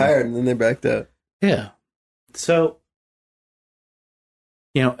 That's they were awesome. hired and then they backed out. Yeah. So,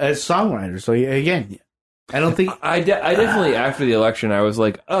 you know, as songwriters, so again, I don't think I definitely after the election, I was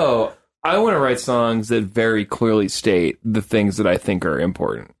like, oh, I want to write songs that very clearly state the things that I think are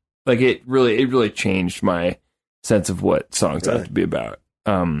important. Like it really changed my sense of what songs have to be about.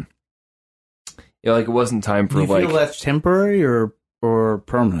 Yeah, like it wasn't time for Do you like. feel that's temporary or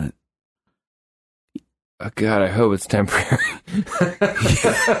permanent? Oh God, I hope it's temporary.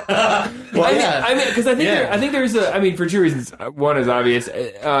 I mean, because I think there's a. I mean, for two reasons. One is obvious.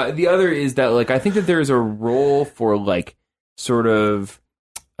 The other is that like I think that there's a role for like sort of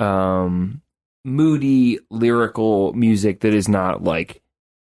moody lyrical music that is not like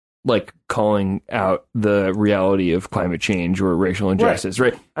calling out the reality of climate change or racial injustice,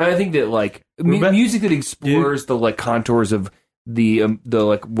 right? And I think that like music that explores the like contours of the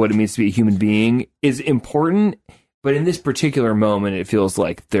like what it means to be a human being is important, but in this particular moment, it feels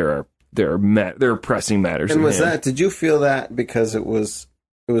like there are pressing matters. And was that? Did you feel that because it was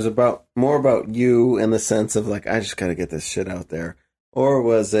about more about you in the sense of like I just got to get this shit out there, or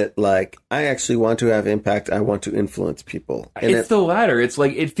was it like I actually want to have impact? I want to influence people. And it's the latter. It's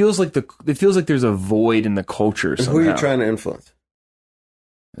like it feels like there's a void in the culture. Who are you trying to influence?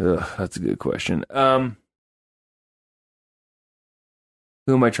 That's a good question. Who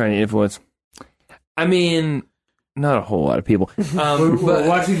am I trying to influence? I mean, not a whole lot of people. We're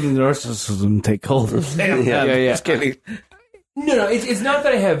watching the narcissism take hold of Sam. Yeah. Just kidding. No. It's not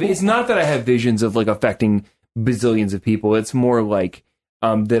that I have. It's not that I have visions of like affecting bazillions of people. It's more like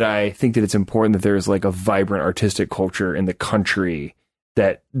that I think that it's important that there's like a vibrant artistic culture in the country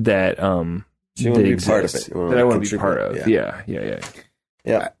that So you want to be part of it. that I want to be part of. Yeah.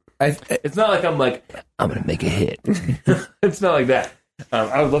 It's not like I'm gonna make a hit. It's not like that.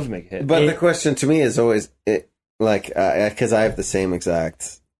 I would love to make a hit. But the question to me is always because I have the same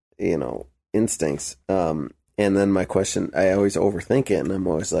exact instincts. And then my question, I always overthink it, and I'm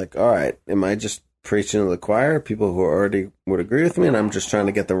always like, all right, am I just preaching to the choir, people who already would agree with me, and I'm just trying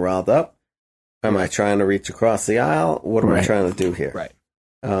to get them riled up? Am I trying to reach across the aisle? What am I trying to do here? Right.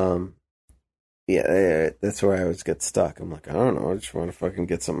 That's where I always get stuck. I'm like, I don't know, I just want to fucking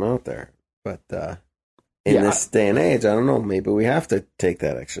get something out there. But in this day and age, I don't know, maybe we have to take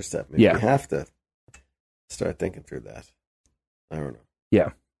that extra step. Maybe we have to start thinking through that. I don't know.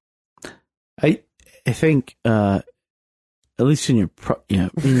 Yeah. I think at least in your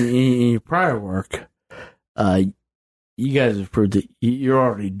in your prior work, you guys have proved that you're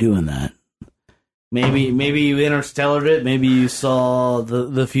already doing that. Maybe you interstellared it. Maybe you saw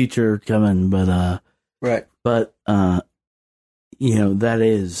the future coming, but right. But that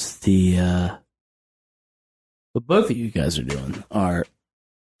is the what both of you guys are doing are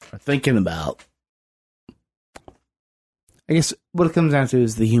thinking about. I guess what it comes down to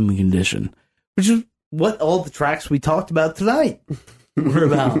is the human condition, which is what all the tracks we talked about tonight were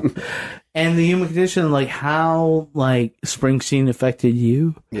about. And the human condition, like how Springsteen affected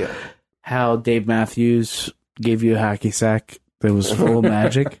you. Yeah. How Dave Matthews gave you a hacky sack that was full of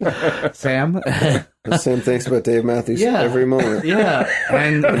magic. Sam. The same things about Dave Matthews every moment. Yeah.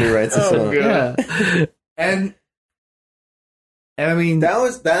 And when he writes a song. Yeah. And I mean that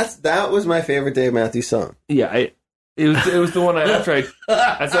was my favorite Dave Matthews song. Yeah, it was the one that's why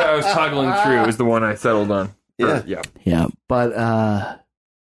I was toggling through. It was the one I settled on. Yeah. But I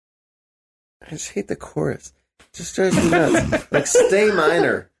just hate the chorus. Just drives me nuts. Like stay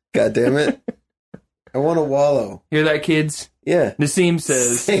minor. God damn it. I want to wallow. Hear that, kids? Yeah. Nassim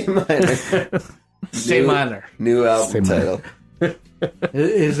says stay minor. Stay minor. New album title.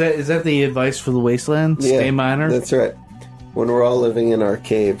 Is that the advice for the wasteland? Yeah, stay minor? That's right. When we're all living in our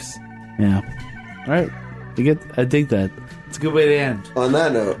caves. Yeah. All right. I dig that. It's a good way to end. On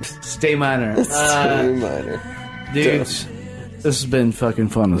that note, stay minor. Stay minor. Dudes, this has been fucking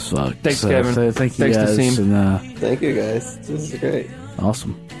fun as fuck. Thanks, Kevin. Thank you guys. And, thank you guys. This is great.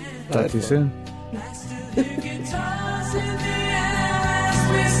 Awesome. Talk to you soon.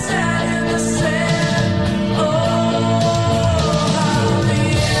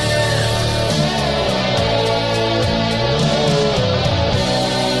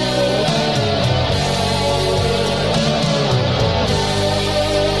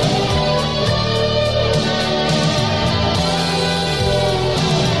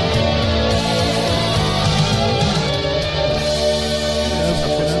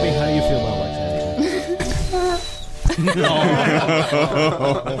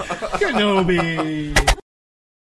 Kenobi.